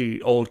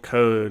the old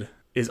code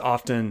is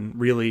often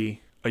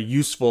really a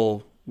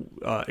useful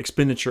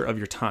expenditure of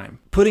your time.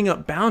 Putting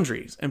up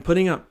boundaries and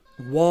putting up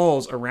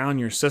walls around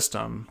your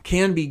system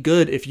can be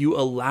good if you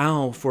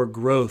allow for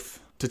growth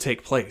to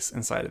take place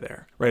inside of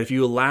there, right? If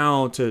you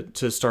allow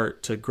to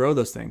start to grow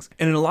those things.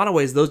 And in a lot of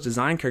ways, those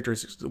design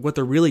characters, what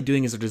they're really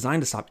doing is they're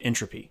designed to stop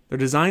entropy. They're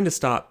designed to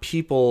stop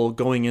people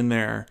going in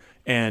there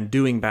and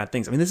doing bad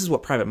things. I mean, this is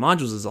what private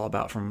modules is all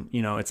about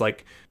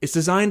it's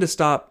designed to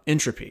stop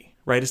entropy,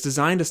 right? It's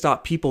designed to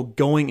stop people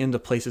going into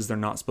places they're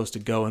not supposed to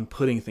go and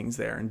putting things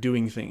there and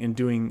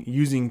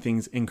using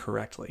things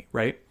incorrectly,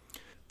 right?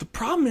 The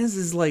problem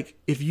is like,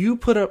 if you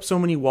put up so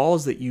many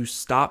walls that you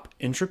stop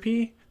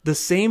entropy, the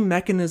same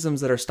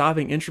mechanisms that are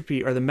stopping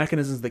entropy are the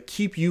mechanisms that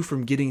keep you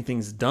from getting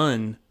things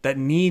done that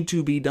need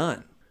to be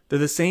done. They're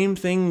the same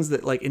things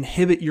that like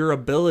inhibit your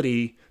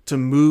ability to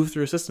move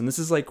through a system. This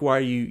is like why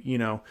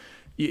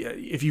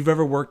if you've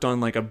ever worked on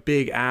like a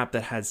big app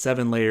that had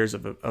 7 layers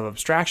of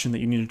abstraction that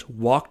you needed to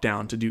walk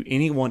down to do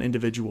any one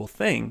individual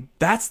thing,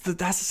 that's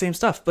the same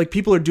stuff. Like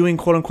people are doing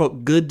quote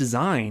unquote good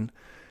design,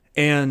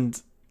 and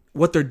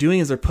what they're doing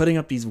is they're putting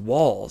up these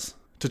walls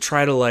to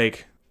try to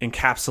like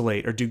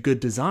encapsulate or do good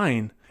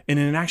design. And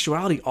in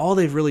actuality, all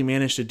they've really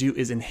managed to do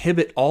is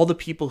inhibit all the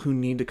people who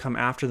need to come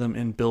after them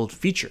and build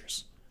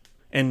features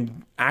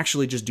and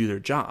actually just do their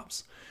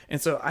jobs. And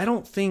so I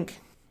don't think,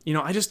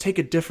 I just take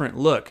a different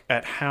look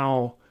at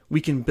how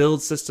we can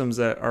build systems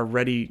that are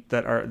ready,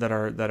 that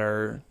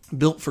are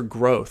built for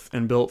growth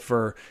and built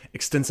for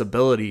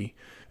extensibility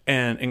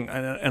and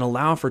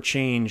allow for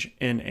change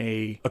in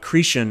a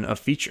accretion of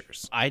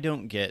features. I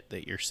don't get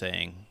that you're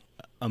saying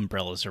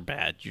umbrellas are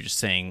bad. You're just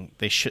saying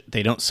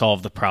they don't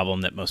solve the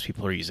problem that most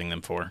people are using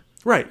them for.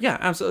 Right. Yeah,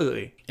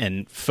 absolutely.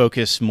 And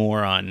focus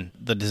more on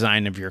the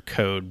design of your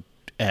code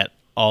at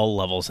all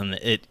levels. And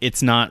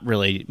it's not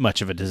really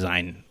much of a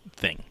design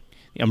thing.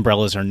 The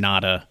umbrellas are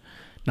not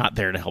not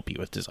there to help you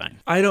with design.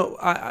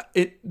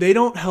 They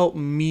don't help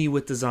me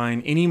with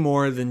design any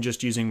more than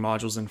just using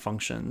modules and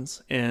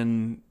functions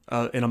in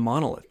a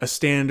monolith, a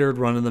standard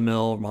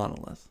run-of-the-mill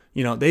monolith.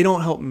 They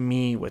don't help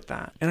me with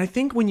that. And I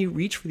think when you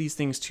reach for these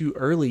things too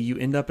early, you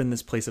end up in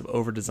this place of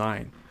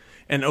over-design.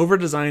 And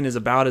over-design is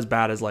about as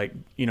bad as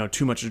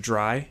too much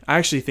dry. I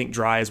actually think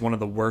dry is one of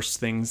the worst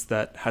things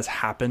that has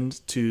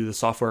happened to the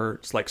software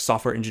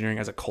engineering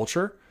as a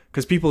culture,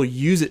 because people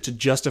use it to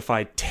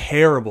justify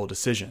terrible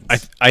decisions.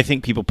 I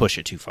think people push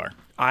it too far.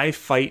 I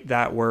fight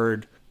that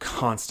word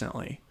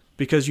constantly,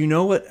 because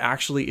what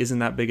actually isn't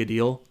that big a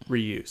deal?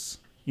 Reuse.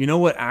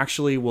 What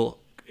actually will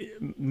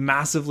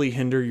massively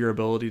hinder your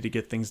ability to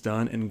get things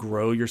done and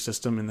grow your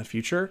system in the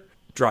future?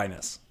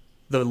 Dryness.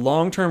 The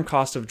long-term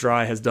cost of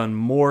dry has done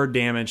more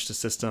damage to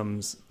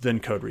systems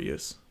than code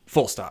reuse.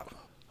 Full stop.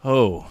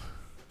 Oh.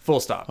 Full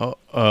stop.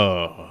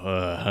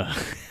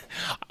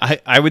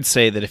 I would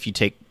say that if you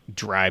take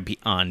dry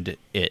beyond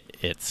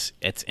its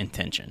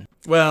intention.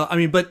 Well,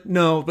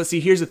 but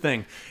see, here's the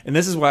thing, and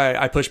this is why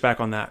I push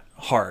back on that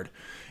hard,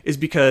 is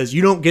because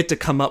you don't get to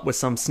come up with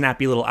some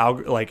snappy little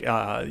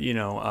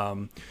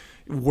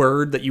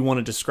word that you want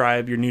to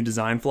describe your new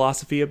design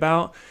philosophy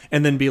about,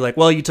 and then be like,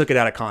 well, you took it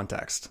out of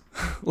context.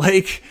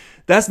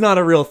 That's not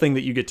a real thing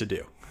that you get to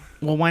do.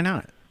 Well, why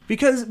not?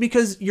 Because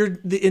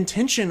the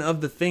intention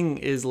of the thing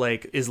is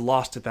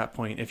lost at that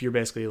point. If you're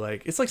basically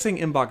it's like saying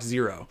inbox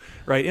zero,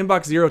 right?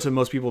 Inbox zero to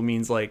most people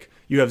means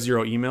you have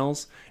 0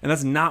 emails, and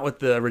that's not what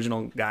the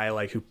original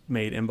guy who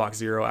made inbox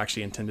zero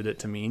actually intended it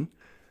to mean.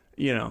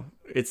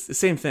 It's the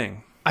same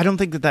thing. I don't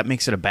think that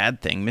makes it a bad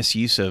thing.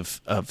 Misuse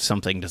of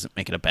something doesn't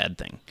make it a bad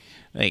thing.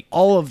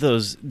 All of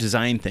those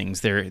design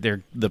things,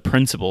 they're the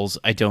principles,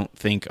 I don't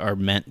think are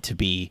meant to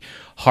be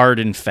hard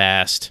and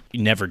fast.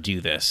 You never do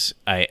this.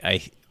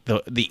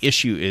 The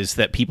issue is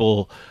that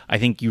people, I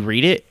think you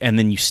read it and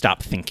then you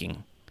stop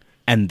thinking.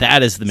 And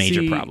that is the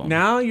major problem.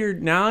 Now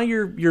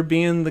you're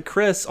being the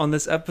Chris on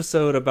this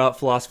episode about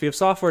philosophy of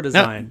software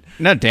design.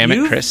 No, damn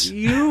it, Chris.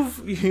 You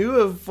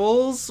have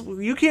fools.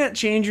 You can't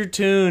change your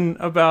tune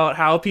about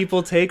how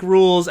people take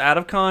rules out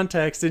of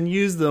context and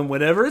use them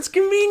whenever it's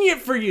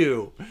convenient for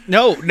you.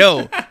 No,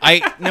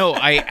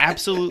 I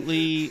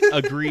absolutely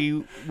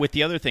agree with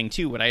the other thing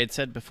too. What I had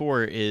said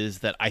before is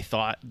that I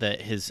thought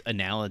that his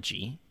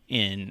analogy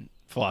in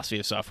philosophy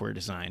of software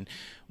design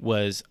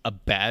was a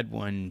bad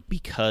one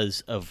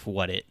because of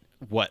what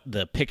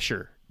the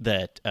picture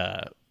that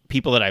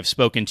people that I've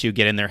spoken to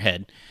get in their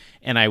head,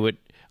 and I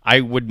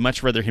would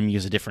much rather him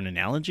use a different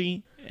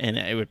analogy, and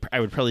I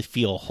would probably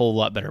feel a whole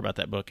lot better about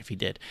that book if he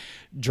did.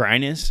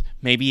 Dryness,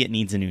 maybe it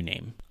needs a new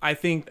name. I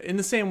think in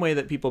the same way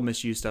that people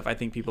misuse stuff, I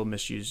think people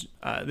misuse.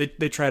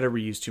 They try to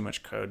reuse too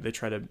much code. They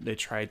try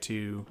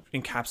to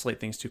encapsulate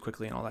things too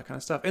quickly and all that kind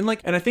of stuff. And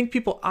I think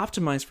people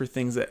optimize for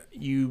things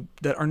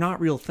that are not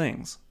real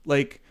things.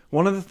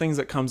 One of the things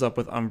that comes up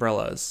with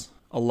umbrellas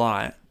a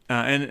lot,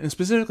 and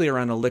specifically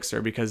around Elixir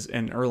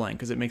and Erlang,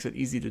 because it makes it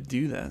easy to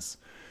do this,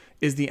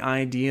 is the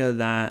idea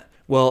that,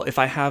 well, if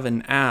I have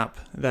an app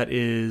that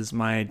is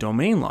my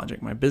domain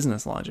logic, my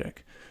business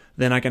logic,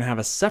 then I can have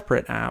a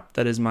separate app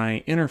that is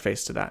my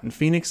interface to that. And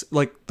Phoenix,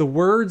 the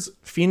words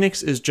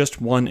Phoenix is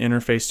just one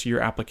interface to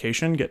your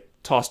application get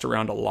tossed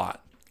around a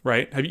lot,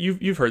 right?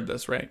 You've heard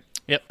this, right?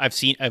 Yep,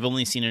 I've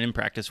only seen it in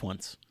practice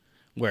once,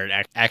 where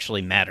it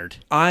actually mattered.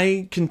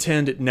 I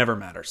contend it never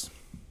matters.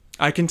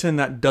 I contend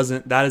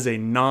that is a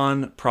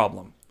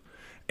non-problem.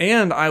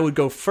 And I would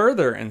go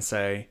further and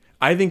say,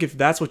 I think if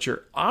that's what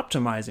you're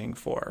optimizing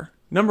for,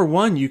 number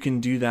one, you can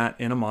do that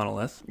in a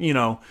monolith.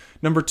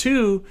 Number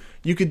two,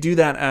 you could do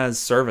that as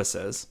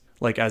services,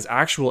 as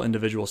actual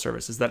individual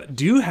services that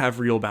do have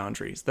real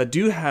boundaries, that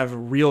do have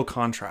real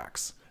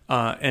contracts.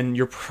 And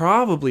you're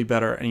probably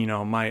better,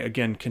 and my,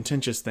 again,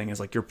 contentious thing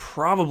is you're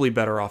probably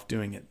better off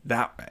doing it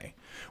that way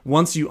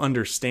once you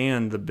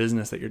understand the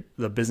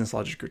business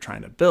logic you're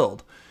trying to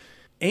build.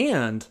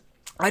 And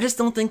I just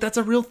don't think that's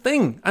a real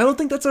thing. I don't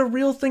think that's a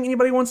real thing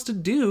anybody wants to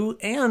do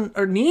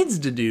or needs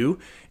to do.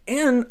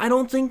 And I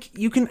don't think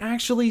you can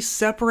actually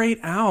separate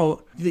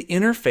out the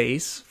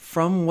interface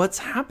from what's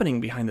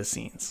happening behind the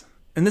scenes.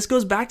 And this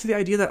goes back to the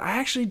idea that I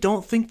actually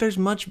don't think there's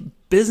much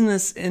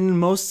business in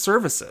most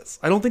services.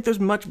 I don't think there's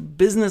much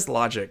business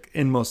logic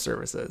in most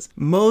services.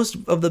 Most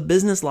of the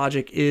business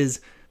logic is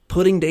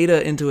putting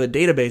data into a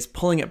database,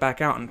 pulling it back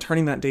out, and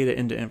turning that data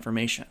into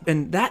information.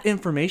 And that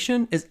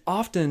information is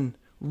often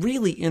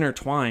really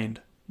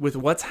intertwined with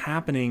what's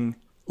happening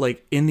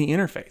in the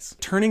interface.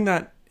 Turning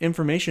that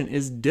information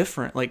is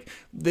different.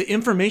 The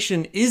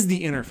information is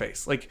the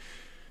interface.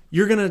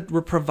 You're going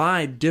to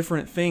provide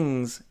different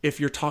things if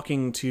you're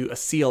talking to a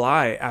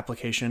CLI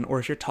application, or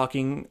if you're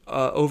talking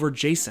over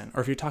JSON,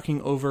 or if you're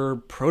talking over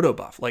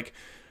protobuf.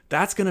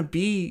 That's going to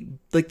be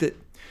the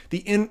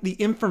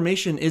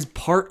information is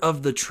part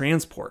of the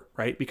transport,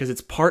 right? Because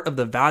it's part of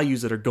the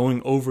values that are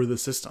going over the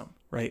system,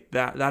 right?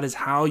 That is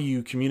how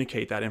you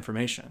communicate that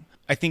information.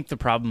 I think the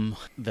problem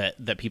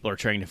that people are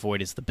trying to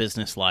avoid is the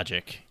business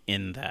logic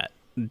in that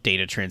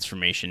data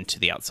transformation to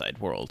the outside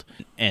world.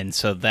 And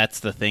so that's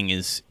the thing,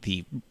 is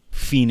the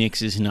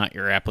Phoenix is not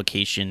your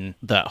application,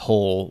 that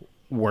whole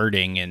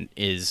wording and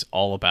is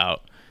all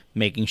about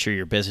making sure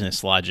your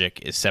business logic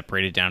is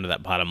separated down to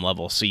that bottom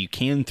level so you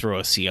can throw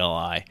a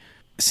CLI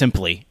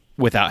simply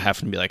without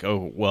having to be like,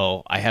 oh,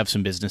 well, I have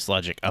some business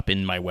logic up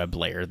in my web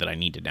layer that I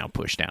need to now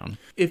push down.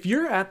 If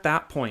you're at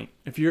that point,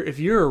 if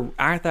you're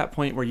at that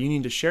point where you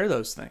need to share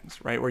those things,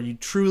 right, where you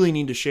truly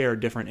need to share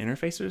different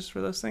interfaces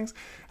for those things,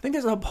 I think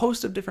there's a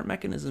host of different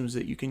mechanisms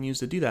that you can use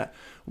to do that.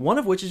 One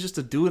of which is just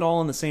to do it all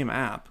in the same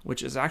app,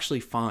 which is actually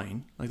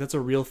fine. Like, that's a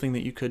real thing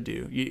that you could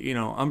do. You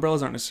know,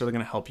 umbrellas aren't necessarily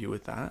going to help you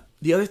with that.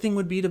 The other thing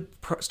would be to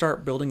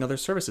start building other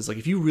services. Like,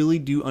 if you really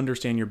do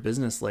understand your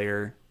business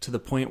layer to the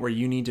point where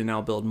you need to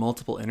now build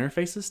multiple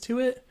interfaces to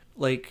it,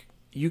 like,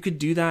 you could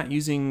do that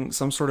using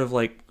some sort of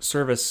like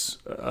service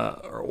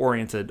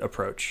oriented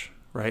approach,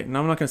 right? And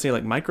I'm not going to say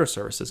like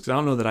microservices because I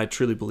don't know that I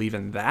truly believe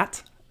in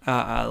that.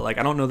 Like,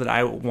 I don't know that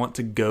I want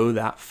to go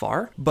that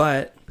far,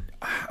 but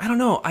I don't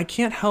know. I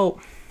can't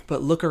help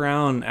but look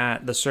around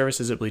at the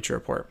services at Bleacher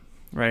Report,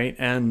 right?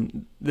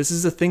 And this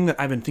is a thing that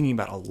I've been thinking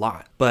about a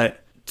lot,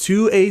 but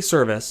to a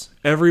service,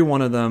 every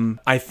one of them,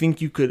 I think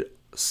you could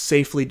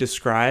safely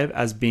describe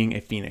as being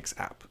a Phoenix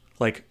app.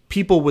 Like,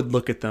 people would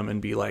look at them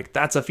and be like,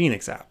 that's a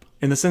Phoenix app.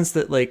 In the sense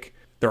that, like,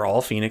 they're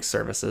all Phoenix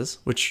services,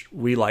 which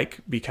we like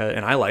because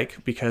I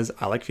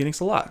like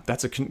Phoenix a lot.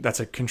 That's a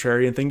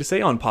contrarian thing to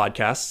say on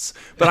podcasts,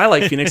 but I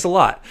like Phoenix a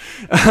lot.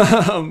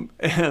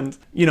 And,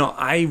 you know,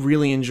 I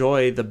really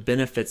enjoy the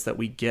benefits that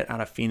we get out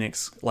of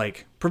Phoenix,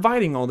 like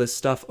providing all this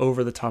stuff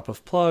over the top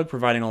of Plug,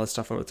 providing all this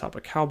stuff over the top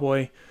of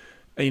Cowboy.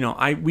 You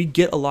know, we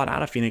get a lot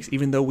out of Phoenix,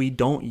 even though we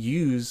don't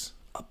use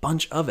a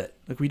bunch of it.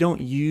 Like, we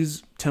don't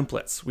use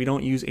templates. We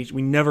don't use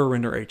we never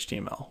render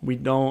HTML. We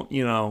don't,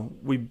 you know,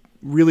 we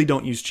really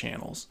don't use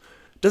channels.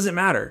 Doesn't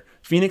matter.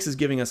 Phoenix is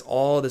giving us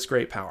all this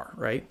great power,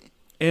 right?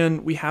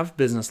 And we have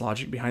business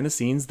logic behind the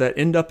scenes that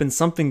end up in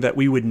something that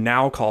we would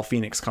now call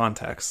Phoenix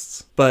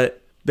contexts,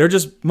 but they're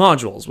just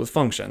modules with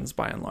functions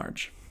by and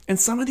large. And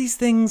some of these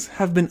things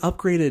have been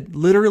upgraded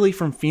literally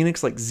from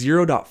Phoenix like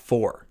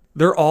 0.4.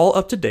 They're all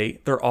up to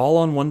date. They're all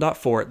on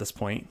 1.4 at this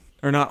point.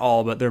 Or not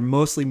all, but they're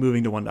mostly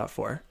moving to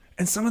 1.4.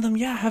 And some of them,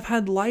 yeah, have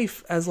had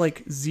life as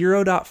like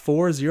 0.4,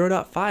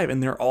 0.5,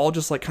 and they're all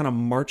just like kind of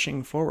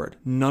marching forward.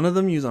 None of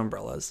them use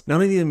umbrellas.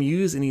 None of them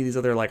use any of these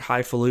other like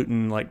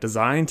highfalutin like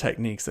design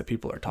techniques that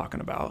people are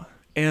talking about.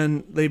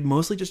 And they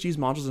mostly just use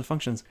modules and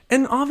functions.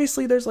 And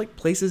obviously there's like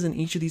places in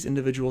each of these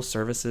individual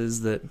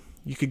services that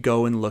you could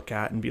go and look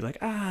at and be like,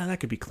 that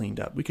could be cleaned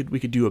up. We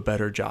could do a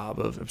better job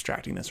of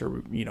abstracting this,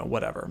 or, you know,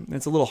 whatever.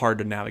 It's a little hard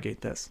to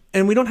navigate this.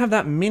 And we don't have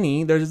that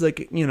many. There's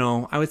like, you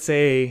know, I would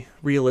say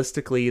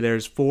realistically,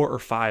 there's 4 or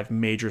 5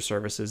 major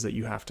services that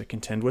you have to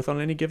contend with on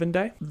any given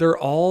day. They're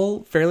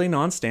all fairly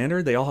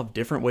non-standard. They all have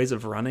different ways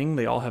of running.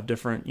 They all have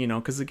different, you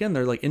know, because again,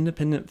 they're like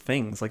independent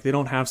things. Like, they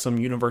don't have some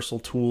universal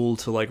tool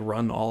to like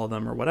run all of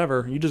them or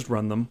whatever. You just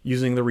run them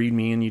using the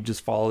README and you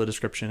just follow the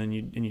description and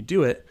you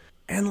do it.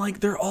 And like,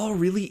 they're all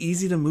really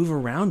easy to move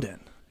around in.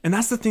 And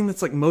that's the thing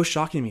that's like most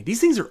shocking to me.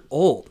 These things are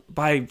old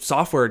by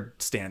software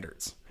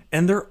standards,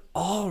 and they're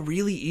all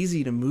really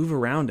easy to move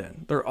around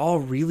in. They're all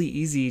really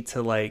easy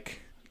to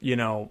like, you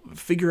know,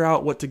 figure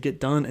out what to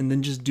get done and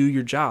then just do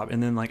your job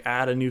and then like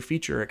add a new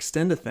feature,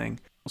 extend a thing.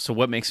 So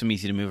what makes them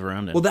easy to move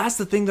around in? Well, that's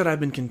the thing that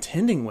I've been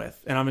contending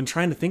with, and I've been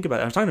trying to think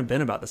about it. I'm talking to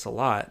Ben about this a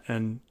lot,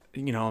 and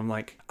you know, I'm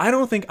like, I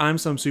don't think I'm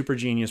some super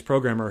genius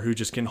programmer who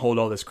just can hold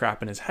all this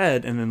crap in his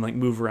head and then like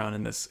move around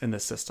in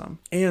this system.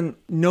 And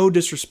no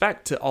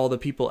disrespect to all the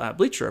people at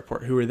Bleacher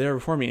Report who were there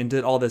before me and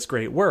did all this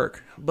great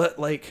work, but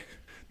like,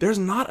 there's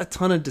not a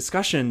ton of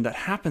discussion that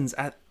happens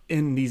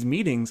in these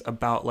meetings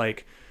about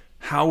like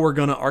how we're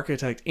going to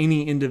architect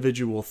any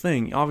individual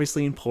thing.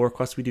 Obviously in pull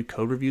requests we do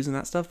code reviews and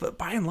that stuff, but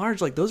by and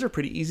large, like, those are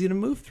pretty easy to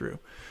move through.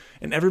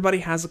 And everybody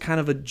has a kind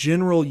of a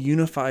general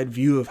unified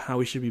view of how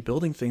we should be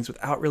building things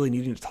without really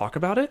needing to talk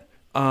about it.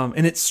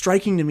 And it's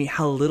striking to me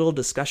how little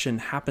discussion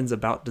happens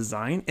about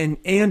design.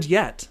 And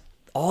yet,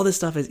 all this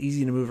stuff is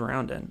easy to move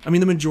around in. I mean,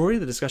 the majority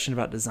of the discussion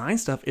about design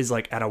stuff is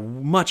like at a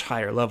much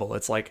higher level.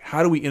 It's like,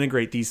 how do we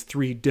integrate these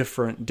 3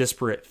 different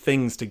disparate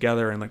things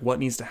together, and like what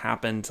needs to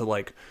happen to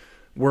like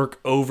work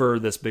over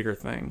this bigger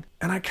thing?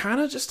 And I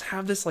kind of just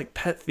have this like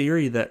pet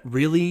theory that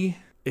really,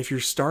 if you're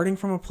starting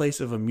from a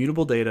place of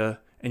immutable data,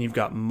 and you've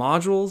got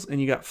modules and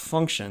you got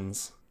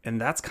functions,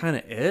 and that's kind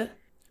of it,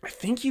 I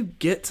think you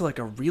get to like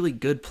a really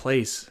good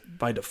place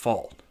by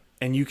default.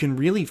 And you can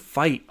really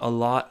fight a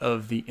lot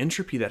of the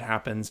entropy that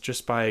happens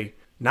just by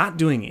not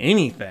doing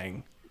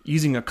anything,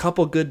 using a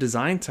couple good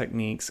design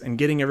techniques and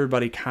getting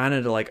everybody kind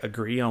of to like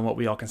agree on what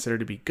we all consider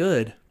to be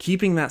good,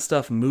 keeping that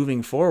stuff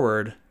moving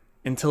forward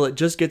until it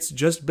just gets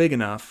just big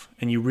enough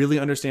and you really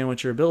understand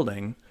what you're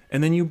building.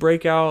 And then you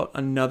break out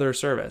another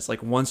service,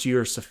 like once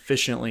you're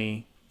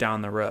sufficiently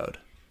down the road.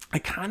 I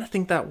kind of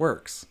think that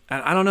works.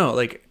 And I don't know,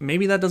 like,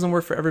 maybe that doesn't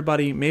work for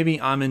everybody. Maybe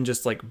I'm in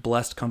just like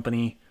blessed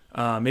company.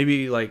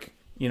 Maybe like,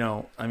 you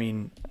know, I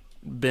mean,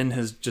 Ben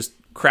has just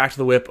cracked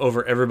the whip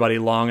over everybody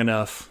long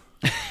enough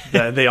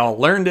that they all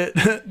learned it,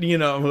 you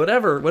know,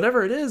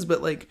 whatever it is.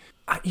 But like,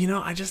 I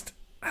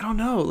I don't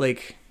know.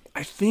 Like,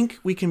 I think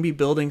we can be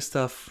building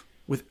stuff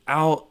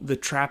without the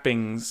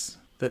trappings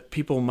that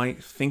people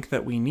might think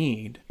that we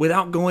need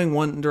without going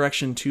one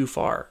direction too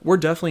far. We're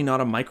definitely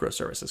not a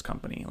microservices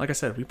company. Like I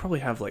said, we probably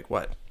have like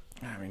what?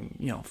 I mean,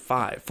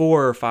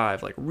 4 or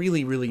 5 like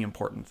really, really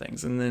important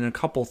things. And then a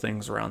couple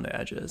things around the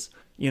edges.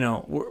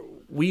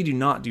 We do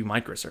not do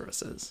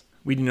microservices.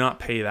 We do not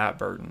pay that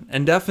burden.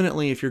 And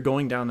definitely if you're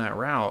going down that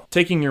route,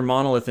 taking your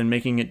monolith and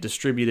making it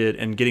distributed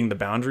and getting the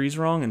boundaries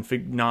wrong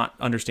and not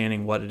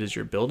understanding what it is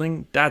you're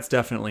building, that's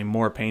definitely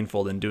more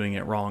painful than doing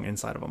it wrong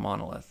inside of a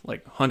monolith,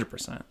 like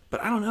 100%.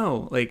 But I don't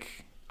know,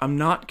 like I'm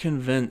not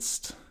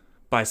convinced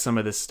by some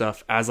of this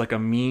stuff as like a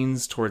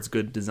means towards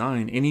good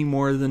design any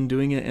more than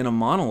doing it in a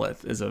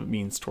monolith is a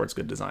means towards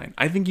good design.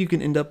 I think you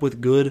can end up with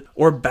good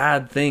or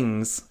bad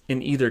things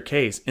in either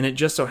case. And it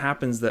just so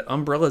happens that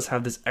umbrellas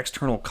have this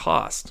external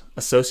cost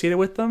associated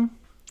with them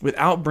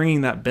without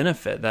bringing that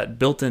benefit, that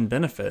built-in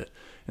benefit.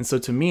 And so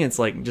to me, it's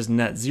like just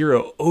net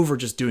zero over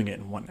just doing it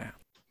in one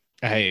app.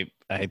 I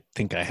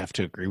think I have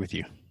to agree with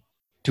you.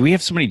 Do we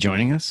have somebody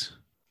joining us?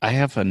 I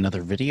have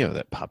another video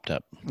that popped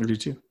up. I do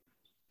too.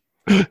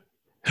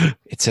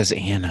 It says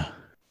Anna.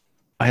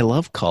 I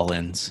love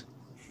call-ins.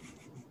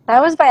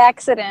 That was by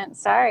accident.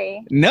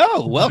 Sorry.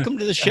 No, welcome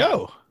to the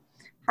show.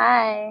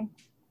 Hi.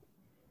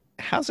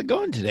 How's it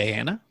going today,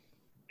 Anna?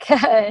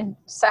 Good.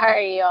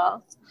 Sorry,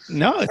 y'all.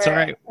 No, it's all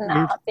right.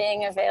 Not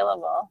being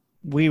available.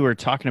 We were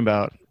talking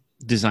about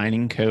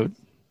designing code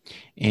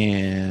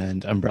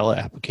and umbrella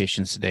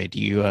applications today. Do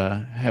you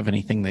have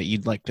anything that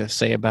you'd like to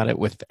say about it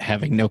with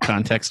having no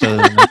context other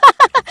than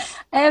that?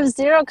 I have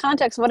zero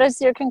context. What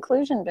has your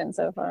conclusion been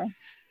so far?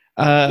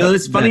 No,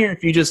 it's funnier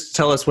if you just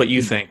tell us what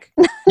you think.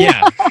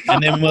 Yeah,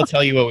 and then we'll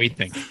tell you what we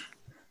think.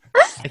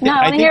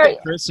 I think hear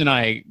that Chris and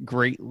I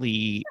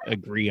greatly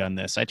agree on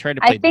this. I tried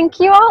to play. I think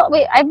you all.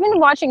 Wait, I've been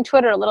watching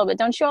Twitter a little bit.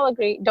 Don't you all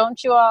agree?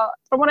 Don't you all?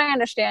 From what I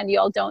understand, you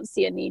all don't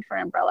see a need for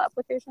umbrella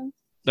applications.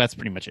 That's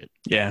pretty much it.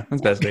 Yeah,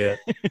 that's basically it.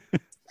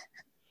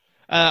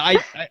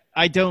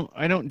 I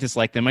don't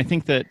dislike them. I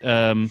think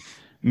that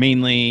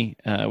mainly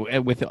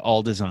with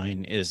all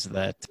design is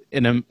that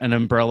an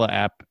umbrella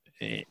app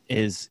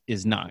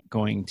is not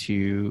going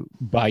to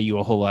buy you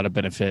a whole lot of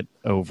benefit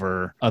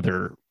over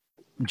other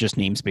just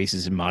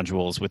namespaces and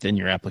modules within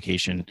your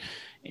application,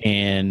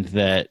 and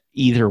that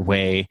either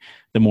way,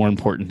 the more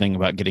important thing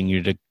about getting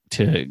you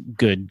to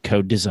good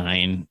code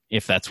design,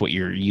 if that's what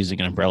you're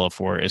using an umbrella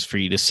for, is for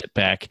you to sit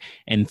back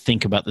and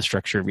think about the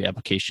structure of your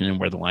application and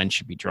where the lines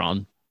should be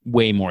drawn,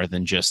 way more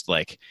than just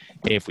like,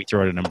 hey, if we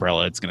throw out an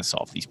umbrella, it's going to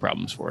solve these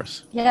problems for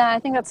us. Yeah, I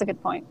think that's a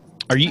good point.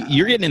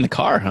 You're getting in the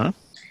car, huh?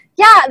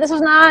 Yeah, this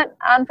was not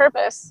on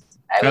purpose.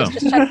 I was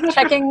just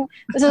checking.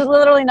 This is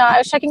literally not. I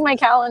was checking my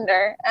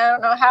calendar. I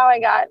don't know how I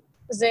got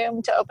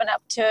Zoom to open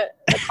up to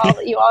the call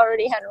that you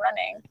already had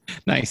running.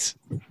 Nice.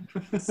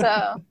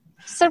 So,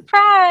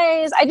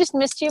 surprise! I just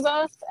missed you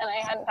both, and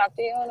I hadn't talked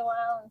to you in a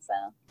while, and so.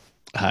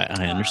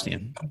 I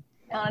understand.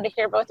 I wanted to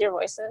hear both your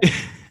voices.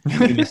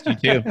 We missed you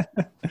too.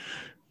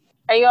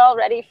 Are you all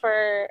ready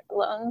for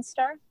Lone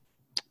Star?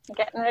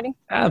 Getting ready?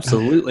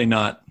 Absolutely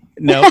not.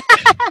 No.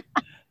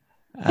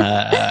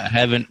 I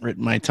haven't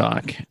written my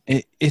talk.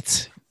 I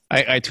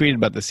tweeted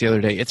about this the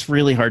other day. It's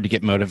really hard to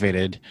get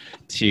motivated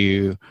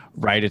to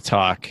write a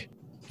talk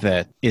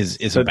that is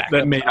a backup.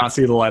 That may not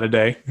see the light of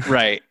day.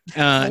 Right.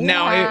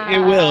 Now it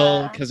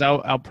will, because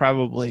I'll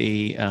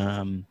probably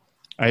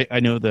I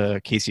know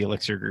the Casey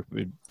Elixir group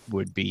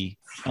would be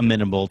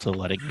amenable to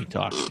letting me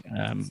talk.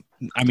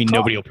 I mean,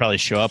 nobody will probably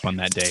show up on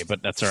that day,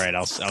 but that's all right.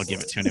 I'll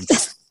give it to him.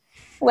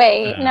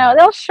 Wait, no,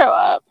 they'll show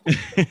up.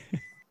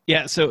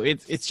 Yeah, so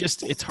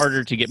it's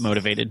harder to get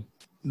motivated.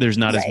 There's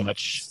not as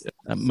much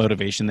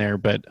motivation there,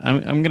 but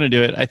I'm going to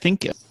do it. I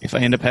think if I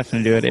end up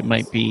having to do it, it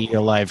might be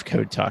a live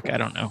code talk. I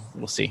don't know.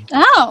 We'll see.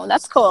 Oh,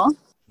 that's cool.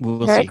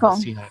 We'll Very see. cool. We'll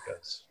see how it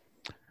goes.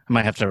 I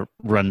might have to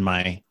run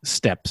my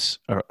steps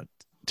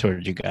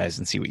toward you guys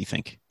and see what you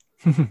think.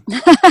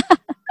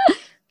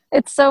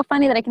 It's so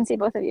funny that I can see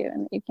both of you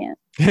and that you can't.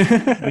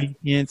 We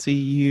can't see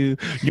you.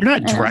 You're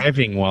not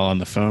driving while on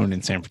the phone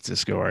in San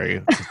Francisco, are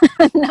you?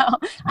 No,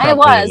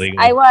 Probably illegal.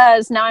 I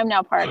was. Now I'm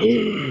now part.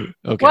 Okay.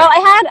 Well,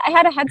 I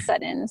had a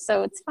headset in,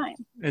 so it's fine.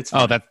 It's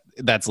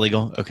that's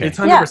legal. Okay. It's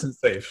 100%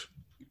 safe.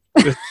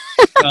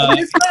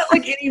 It's not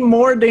like any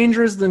more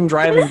dangerous than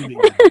driving.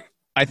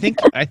 I think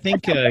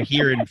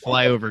here in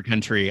flyover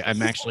country,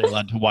 I'm actually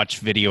allowed to watch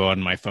video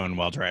on my phone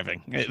while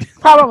driving.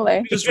 Probably,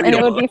 and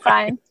it would be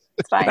fine.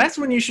 It's fine. That's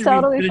when you should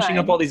Totally be finishing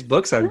fine. up all these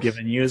books I've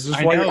given you. Is just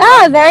I while know. you're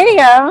Oh, there you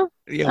go.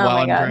 Yeah, Oh while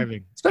my I'm God.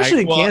 driving.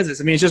 especially in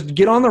Kansas. I mean, it's just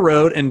get on the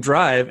road and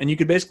drive, and you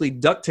could basically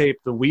duct tape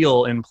the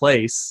wheel in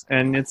place,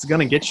 and it's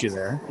gonna get you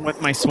there.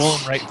 With my swollen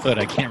right foot,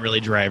 I can't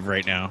really drive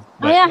right now.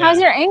 Oh yeah, how's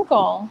your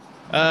ankle?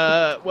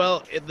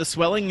 Well, the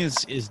swelling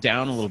is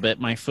down a little bit.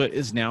 My foot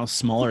is now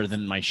smaller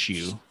than my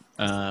shoe.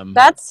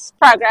 That's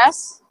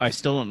progress. I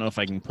still don't know if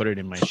I can put it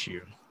in my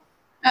shoe.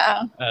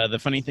 The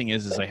funny thing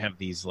is I have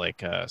these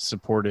like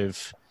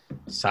supportive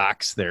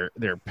socks.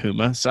 They're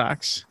Puma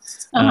socks.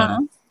 Uh-huh.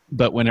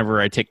 but whenever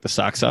I take the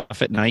socks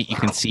off at night, you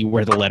can see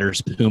where the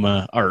letters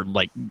Puma are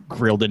like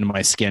grilled into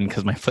my skin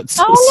because my foot's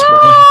so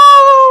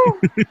Oh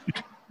no!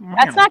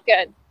 That's not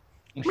good.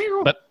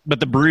 But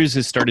the bruise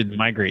has started to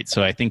migrate,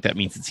 so I think that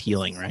means it's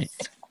healing, right?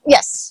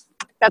 Yes,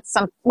 that's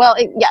some. Well,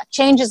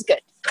 change is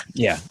good.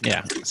 Yeah.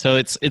 So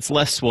it's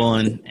less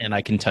swollen, and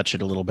I can touch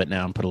it a little bit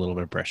now and put a little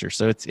bit of pressure.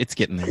 So it's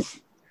getting there.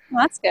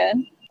 Well, that's good.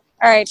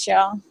 All right,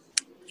 Jill.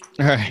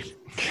 All right.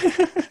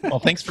 Well,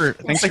 thanks for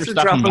stopping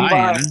dropping by. by.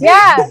 Anna.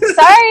 Yeah,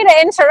 sorry to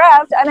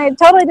interrupt, and I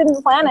totally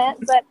didn't plan it,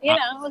 but it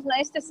was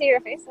nice to see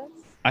your faces.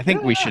 I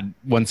think we should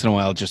once in a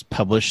while just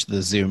publish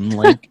the Zoom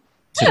link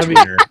to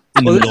Twitter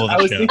in the middle of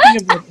the show.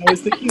 I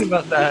was thinking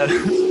about that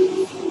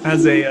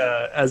as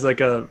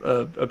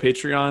a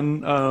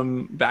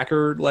Patreon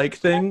backer like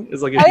thing.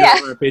 Is like if you're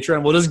on a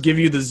Patreon, we'll just give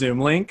you the Zoom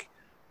link,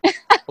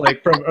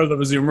 like from or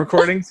the Zoom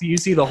recording, so you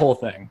see the whole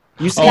thing.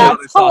 You see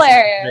that's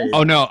hilarious.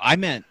 Oh no, I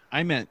meant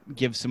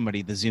give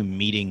somebody the Zoom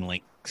meeting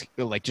link,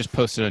 like just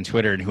post it on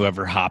Twitter, and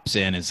whoever hops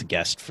in is a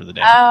guest for the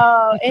day.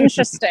 Oh,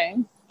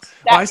 interesting.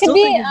 That I could still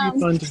be. think it'd be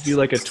fun to do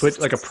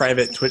like a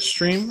private Twitch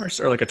stream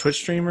or like a Twitch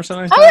stream or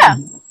something. Oh yeah.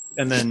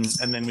 And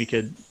then we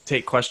could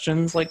take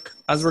questions like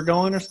as we're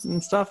going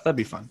and stuff. That'd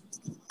be fun.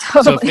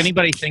 Totally. So if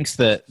anybody thinks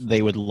that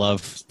they would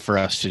love for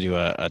us to do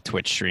a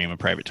Twitch stream, a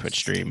private Twitch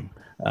stream,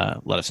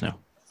 let us know.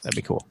 That'd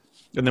be cool.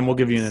 And then we'll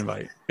give you an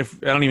invite. If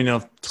I don't even know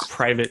if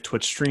private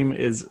Twitch stream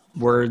is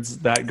words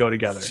that go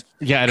together.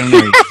 Yeah, I don't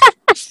know.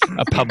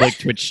 A public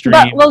Twitch stream.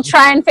 But we'll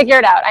try and figure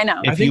it out. I know.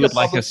 If I think you would a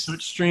like public us,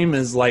 Twitch stream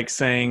is like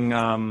saying,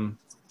 never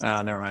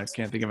mind. I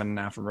can't think of an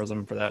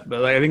aphorism for that. But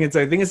like, I think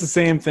it's the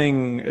same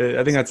thing.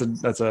 I think that's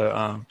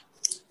a.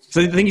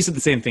 So I think you said the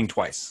same thing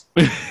twice.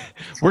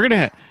 we're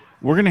gonna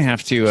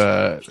have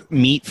to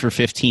meet for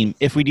 15.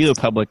 If we do a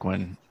public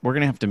one, we're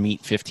gonna have to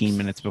meet 15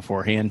 minutes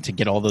beforehand to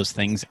get all those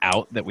things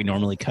out that we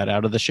normally cut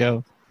out of the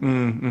show.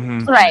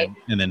 Mm-hmm. Right.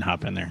 And then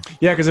hop in there.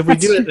 Yeah, because if we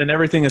do it, then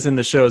everything that's in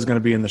the show is going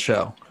to be in the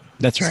show.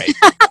 That's right.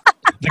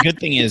 The good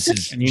thing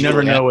is And you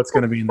never know what's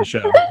going to be in the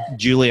show.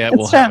 Juliet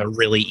will have a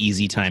really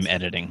easy time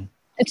editing.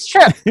 It's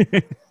true.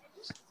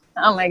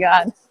 Oh my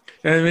God.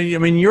 I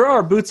mean, you're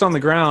our boots on the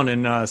ground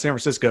in San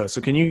Francisco. So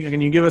can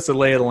you give us a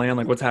lay of the land,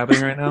 like what's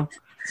happening right now?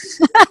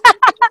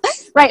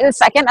 Right this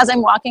second, as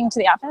I'm walking to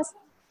the office.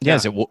 Yeah.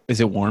 Is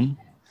it warm?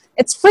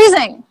 It's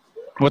freezing.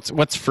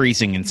 What's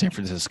freezing in San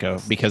Francisco?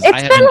 Because It's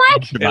I been haven't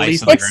like- At device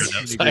least on the like ground 60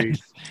 outside.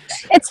 degrees.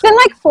 It's been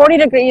like 40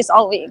 degrees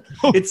all week.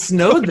 It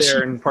snowed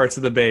there in parts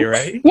of the Bay,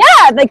 right?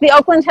 Yeah, like the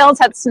Oakland Hills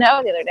had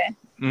snow the other day.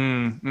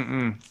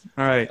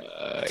 All right.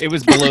 It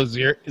was below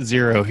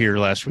zero here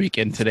last week,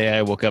 and today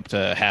I woke up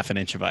to half an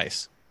inch of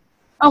ice.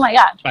 Oh my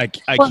God.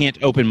 I can't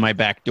open my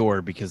back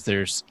door because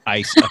there's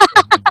ice up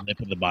the lip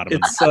of the bottom.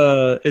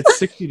 It's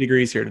 60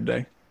 degrees here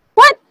today.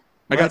 What?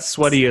 I got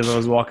sweaty as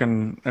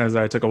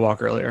I took a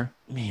walk earlier.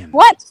 Man,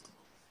 What?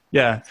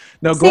 Yeah.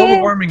 No, See?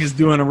 global warming is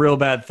doing a real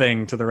bad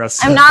thing to the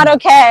rest I'm of not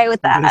okay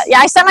with that. Yeah,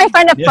 I sent my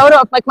friend a photo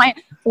of like my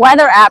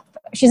weather app.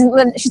 She's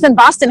in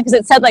Boston because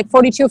it said like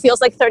 42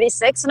 feels like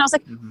 36, and I was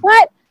like,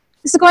 "What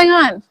is going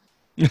on?"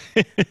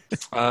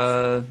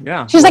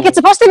 Yeah. She's like, "It's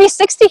supposed to be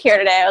 60 here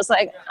today." I was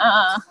like,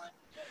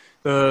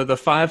 The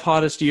five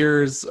hottest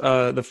years,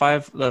 the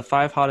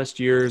five hottest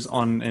years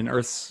in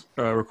Earth's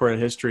recorded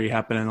history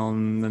happened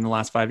in the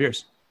last 5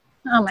 years.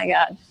 "Oh my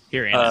God."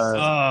 here,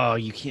 Anna.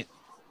 You can't.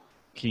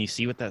 Can you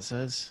see what that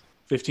says?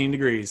 15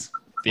 degrees.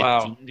 15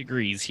 Wow.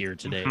 degrees here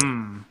today.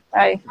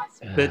 Sorry.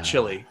 A bit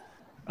chilly.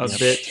 A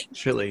bit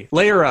chilly.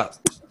 Layer up.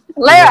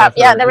 Layer up.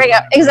 Yeah, there we go.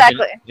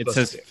 Exactly. It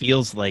says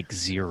feels like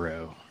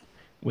 0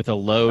 with a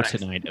low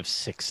tonight of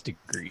 6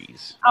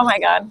 degrees. Oh my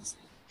God.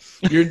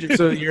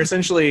 You're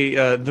essentially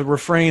the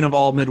refrain of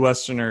all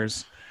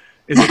Midwesterners.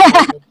 Is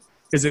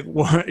it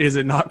cold? Is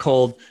it not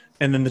cold?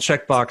 And then the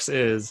checkbox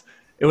is,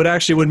 it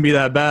wouldn't be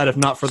that bad if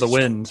not for the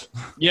wind.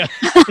 Yeah.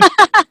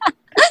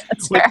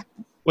 That's fair.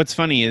 What's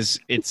funny is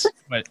it's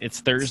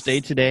Thursday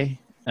today.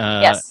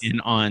 Yes.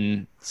 And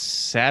on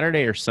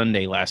Saturday or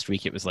Sunday last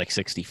week, it was like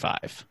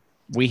 65.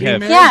 We Being have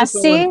married Yeah, to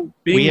someone- see?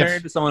 Being We have-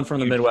 married to someone from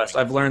the Midwest,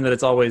 I've learned that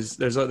it's always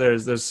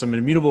there's some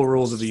immutable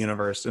rules of the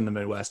universe in the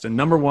Midwest. And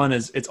number one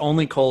is it's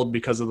only cold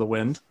because of the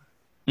wind.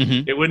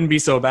 Mhm. It wouldn't be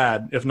so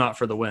bad if not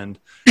for the wind.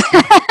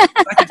 Second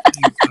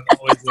thing I've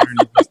always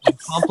learned is when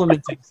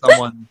complimenting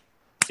someone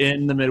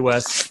in the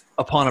Midwest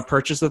upon a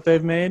purchase that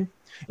they've made,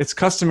 it's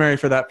customary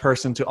for that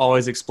person to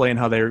always explain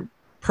how they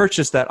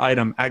purchased that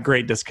item at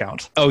great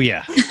discount. Oh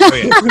yeah. Oh,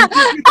 yeah.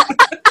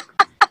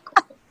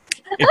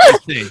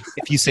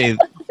 if you say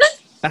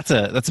that's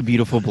a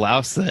beautiful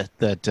blouse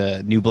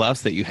that new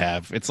blouse that you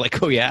have, it's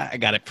like, oh yeah, I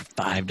got it for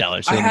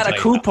 $5. So I let me had a tell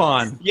you.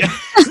 coupon. Yeah.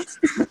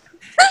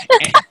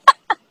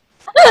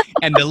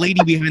 And the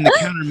lady behind the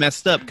counter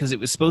messed up because it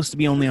was supposed to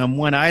be only on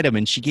one item,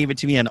 and she gave it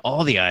to me on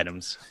all the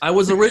items. I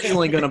was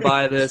originally going to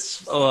buy this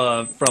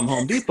from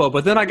Home Depot,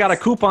 but then I got a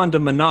coupon to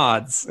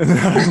Menards. And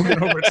I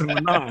went over to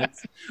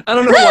Menards. I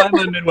don't know why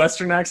my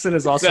Midwestern accent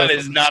is also... That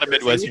is not a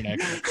Midwestern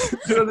accent.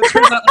 It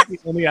turns out the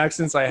only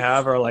accents I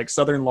have are like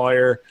Southern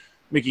Lawyer,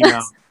 Mickey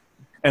Mouse,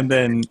 and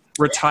then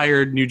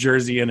retired New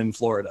Jerseyan in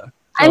Florida.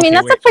 I mean,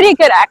 that's wait. a pretty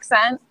good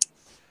accent.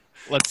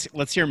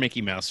 Let's hear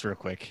Mickey Mouse real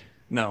quick.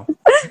 No.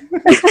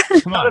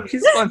 Come on.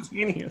 He's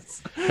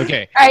spontaneous.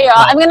 Okay. All right, y'all.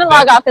 I'm going to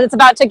log off because it's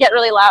about to get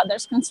really loud.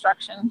 There's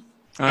construction.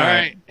 All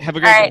right. Have a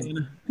great All right.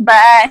 one.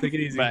 Bye. Take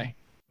it easy. Bye.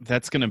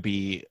 That's going to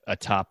be a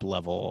top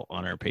level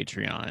on our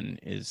Patreon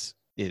is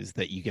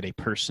that you get a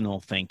personal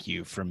thank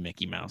you from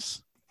Mickey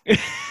Mouse.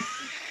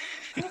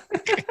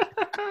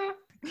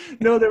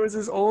 No, there was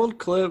this old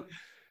clip.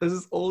 There's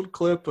this old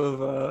clip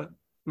of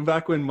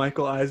back when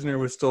Michael Eisner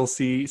was still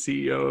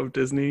CEO of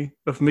Disney,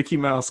 of Mickey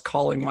Mouse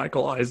calling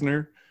Michael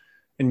Eisner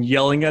and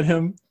yelling at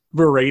him,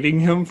 berating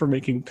him for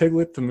making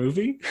Piglet the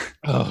movie.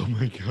 Oh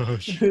my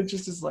gosh. It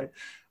just is like,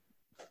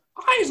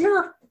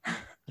 Eisner,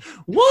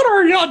 what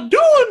are you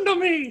doing to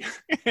me?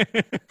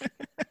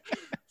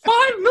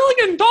 $5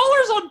 million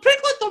on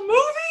Piglet the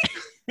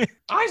movie?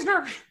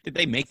 Eisner. Did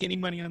they make any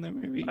money on that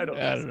movie? I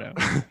don't know.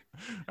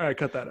 All right,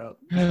 cut that out.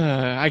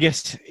 I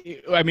guess.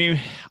 I mean,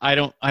 I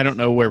don't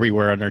know where we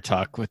were on our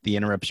talk with the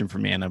interruption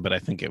from Anna, but I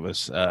think it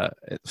was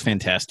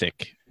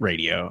fantastic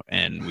radio,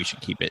 and we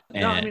should keep it.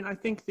 No, I mean, I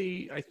think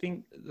the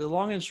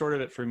long and short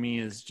of it for me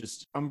is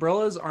just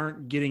umbrellas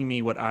aren't getting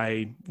me what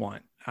I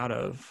want out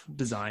of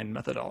design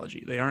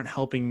methodology. They aren't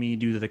helping me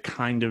do the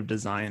kind of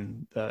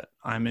design that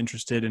I'm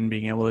interested in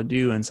being able to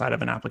do inside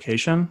of an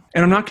application.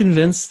 And I'm not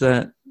convinced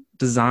that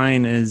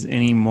design is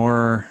any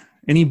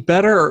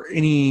better or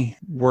any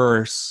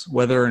worse,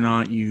 whether or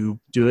not you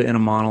do it in a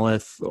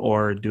monolith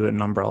or do it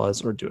in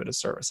umbrellas or do it as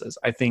services.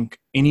 I think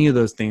any of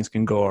those things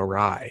can go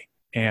awry,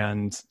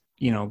 and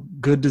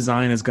good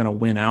design is going to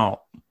win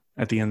out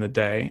at the end of the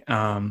day.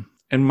 And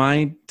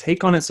my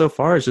take on it so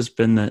far has just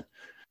been that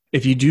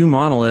if you do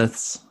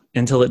monoliths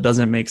until it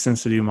doesn't make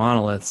sense to do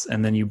monoliths,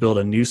 and then you build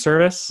a new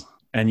service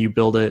and you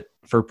build it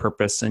for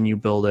purpose and you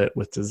build it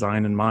with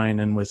design in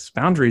mind and with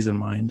boundaries in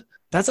mind,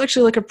 that's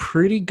actually like a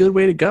pretty good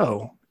way to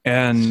go.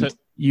 And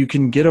you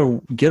can get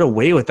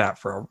away with that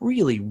for a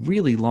really,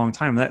 really long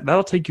time.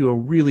 That'll take you a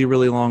really,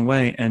 really long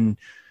way. And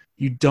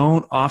you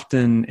don't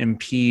often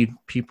impede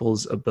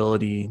people's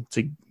ability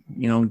to,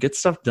 get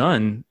stuff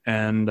done.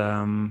 And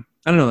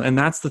I don't know. And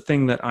that's the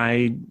thing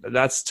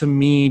that's to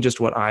me just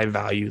what I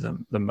value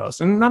the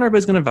most. And not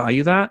everybody's going to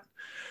value that.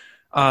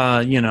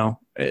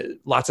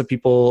 Lots of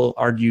people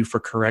argue for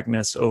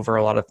correctness over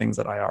a lot of things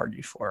that I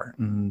argue for.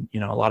 And,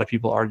 a lot of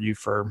people argue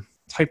for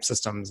type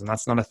systems, and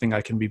that's not a thing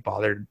I can be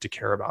bothered to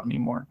care about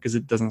anymore because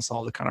it doesn't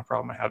solve the kind of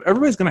problem I have.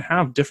 Everybody's going to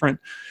have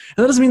different,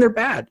 and that doesn't mean they're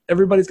bad.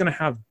 Everybody's going to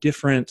have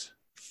different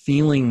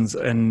feelings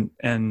and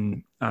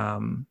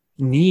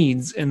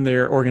needs in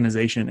their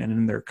organization and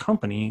in their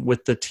company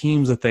with the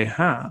teams that they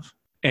have.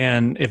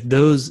 And if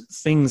those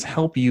things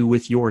help you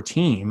with your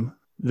team,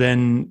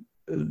 then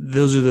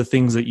those are the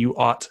things that you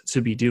ought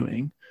to be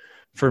doing.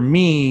 For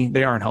me,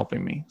 they aren't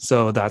helping me.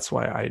 So that's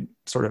why I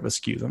sort of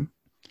eschew them.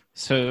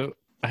 So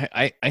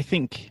I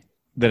think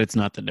that it's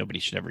not that nobody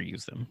should ever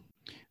use them.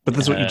 But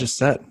that's what you just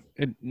said.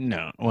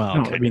 No. Well,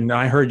 no, okay. I mean,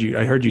 I heard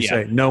you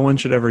say no one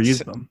should ever use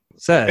them.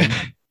 Said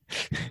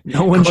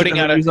no one should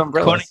ever use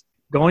umbrellas.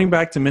 Going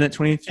back to minute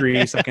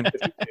 23, second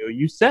 52,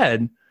 you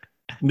said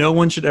no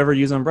one should ever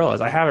use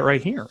umbrellas. I have it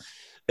right here.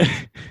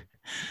 I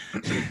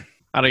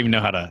don't even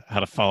know how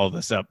to follow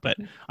this up, but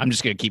I'm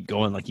just going to keep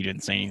going like you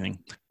didn't say anything.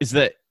 Is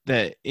that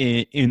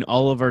in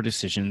all of our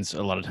decisions,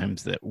 a lot of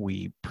times that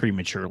we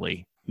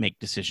prematurely make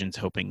decisions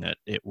hoping that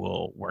it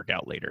will work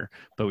out later,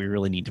 but we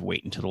really need to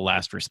wait until the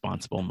last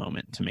responsible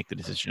moment to make the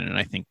decision. And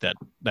I think that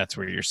that's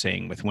where you're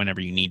saying with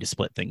whenever you need to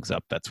split things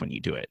up, that's when you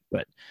do it.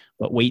 But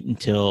wait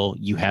until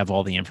you have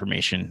all the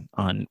information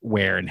on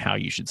where and how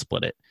you should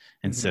split it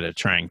instead of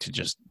trying to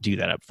just do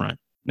that up front.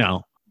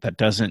 No,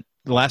 the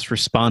last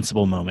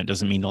responsible moment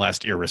doesn't mean the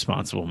last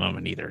irresponsible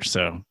moment either.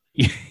 So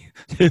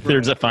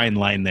there's a fine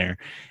line there,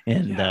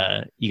 and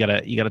you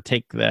gotta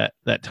take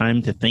that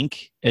time to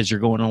think as you're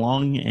going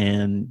along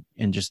and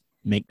just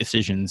make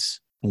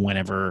decisions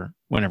whenever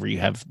you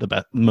have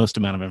the most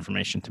amount of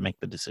information to make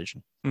the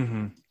decision.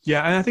 Mm-hmm.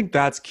 Yeah, and I think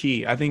that's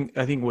key. I think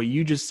what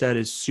you just said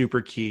is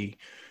super key,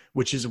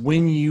 which is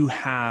when you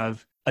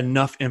have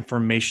enough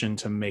information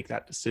to make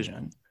that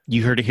decision.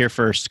 You heard it here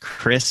first.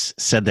 Chris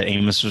said that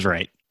Amos was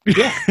right.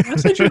 Yeah, I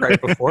said you're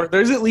right before.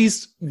 There's at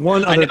least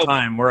one other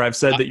time where I've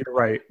said that you're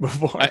right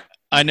before.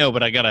 I know,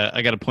 but I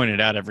gotta point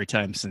it out every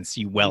time since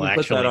you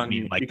actually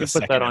mean like you the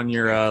can put that second. on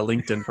your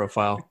LinkedIn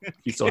profile.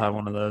 You still have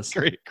one of those.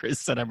 Great,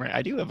 Chris said I'm right.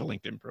 I do have a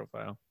LinkedIn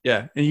profile.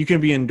 Yeah, and you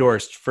can be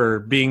endorsed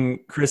for being.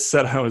 Chris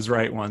said I was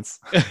right once.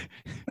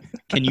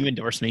 Can you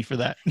endorse me for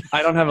that?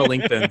 I don't have a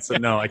LinkedIn, so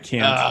no, I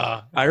can't.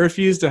 I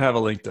refuse to have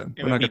a LinkedIn.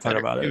 We're not going to talk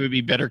about it. It would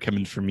be better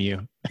coming from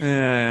you.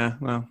 Yeah.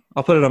 Well,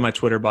 I'll put it on my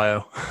Twitter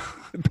bio.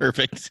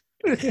 Perfect.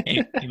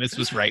 Amos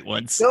was right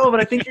once. No, but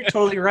I think you're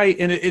totally right.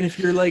 And if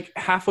you're like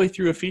halfway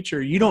through a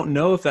feature, you don't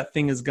know if that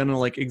thing is going to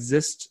like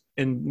exist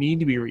and need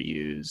to be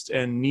reused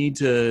and need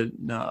to,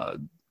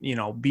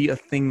 be a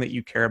thing that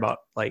you care about,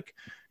 like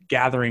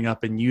gathering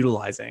up and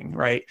utilizing,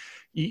 right?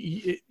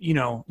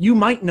 You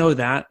might know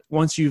that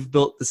once you've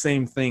built the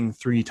same thing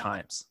 3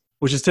 times.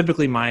 which is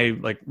typically my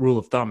like rule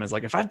of thumb is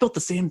like, if I've built the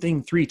same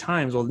thing 3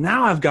 times, well,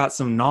 now I've got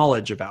some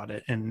knowledge about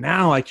it. And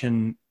now I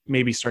can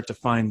maybe start to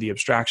find the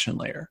abstraction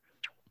layer.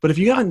 But if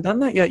you haven't done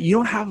that yet, you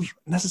don't have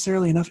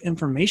necessarily enough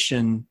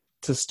information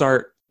to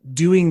start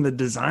doing the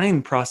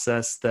design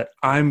process that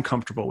I'm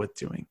comfortable with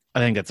doing. I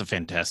think that's a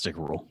fantastic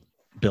rule.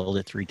 Build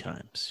it 3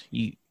 times.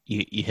 You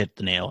hit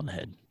the nail on the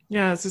head.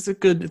 Yeah, it's a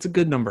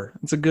good number.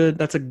 That's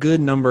a good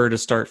number to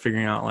start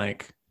figuring out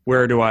like,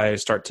 where do I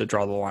start to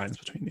draw the lines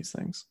between these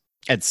things?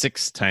 At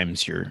 6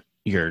 times, you're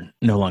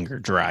no longer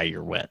dry,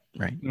 you're wet,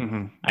 right?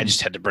 Mm-hmm. I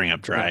just had to bring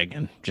up dry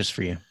again, just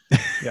for you.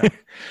 Yeah.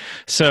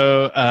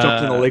 So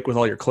jumped in the lake with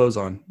all your clothes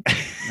on.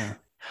 Yeah.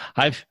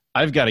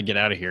 I've got to get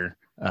out of here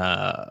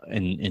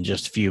in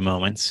just a few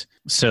moments.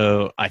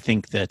 So I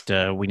think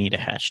that we need a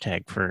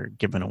hashtag for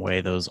giving away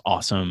those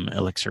awesome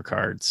Elixir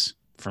cards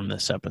from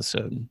this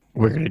episode.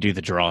 We're going to do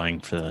the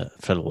drawing for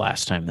the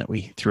last time that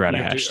we threw out a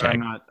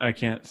hashtag. I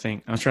can't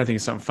think. I was trying to think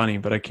of something funny,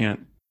 but I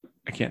can't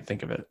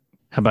think of it.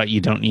 How about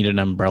you don't need an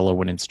umbrella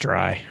when it's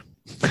dry?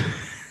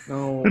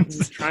 No,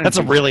 that's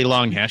a really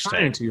long hashtag.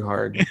 Trying too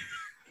hard.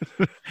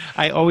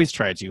 I always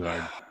try too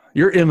hard.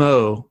 Your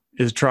MO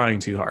is trying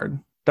too hard.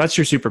 That's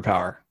your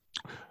superpower.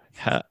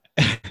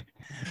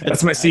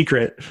 That's my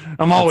secret.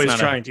 I'm always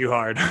trying too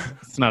hard.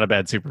 It's not a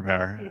bad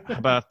superpower.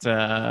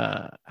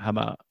 How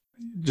about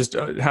just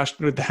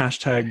with the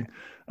hashtag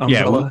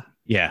umbrella?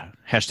 Yeah,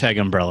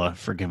 hashtag umbrella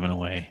for giving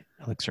away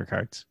Elixir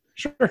cards.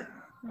 Sure.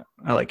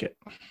 I like it.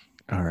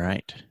 All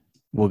right.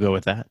 We'll go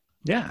with that.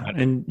 Yeah.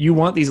 And you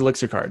want these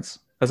Elixir cards.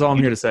 That's all I'm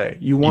here to say.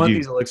 You want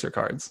these Elixir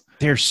cards.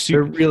 They're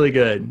really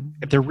good.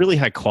 They're really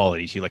high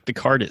quality too. Like the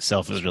card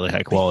itself is really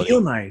high quality. They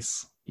feel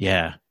nice.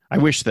 Yeah. I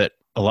wish that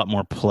a lot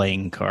more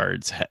playing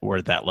cards were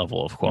at that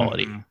level of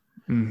quality.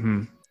 Mm-hmm.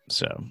 Mm-hmm.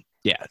 So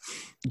yeah,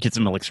 get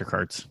some Elixir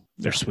cards.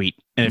 They're sweet.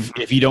 And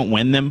if you don't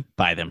win them,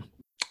 buy them.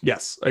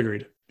 Yes,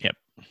 agreed. Yep.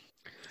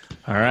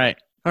 All right.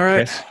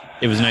 Chris,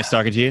 it was nice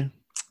talking to you.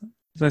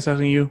 It's nice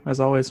talking to you,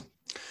 as always.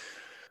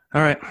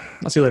 All right.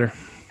 I'll see you later.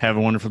 Have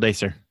a wonderful day,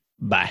 sir.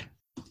 Bye.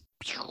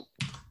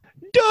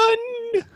 Done.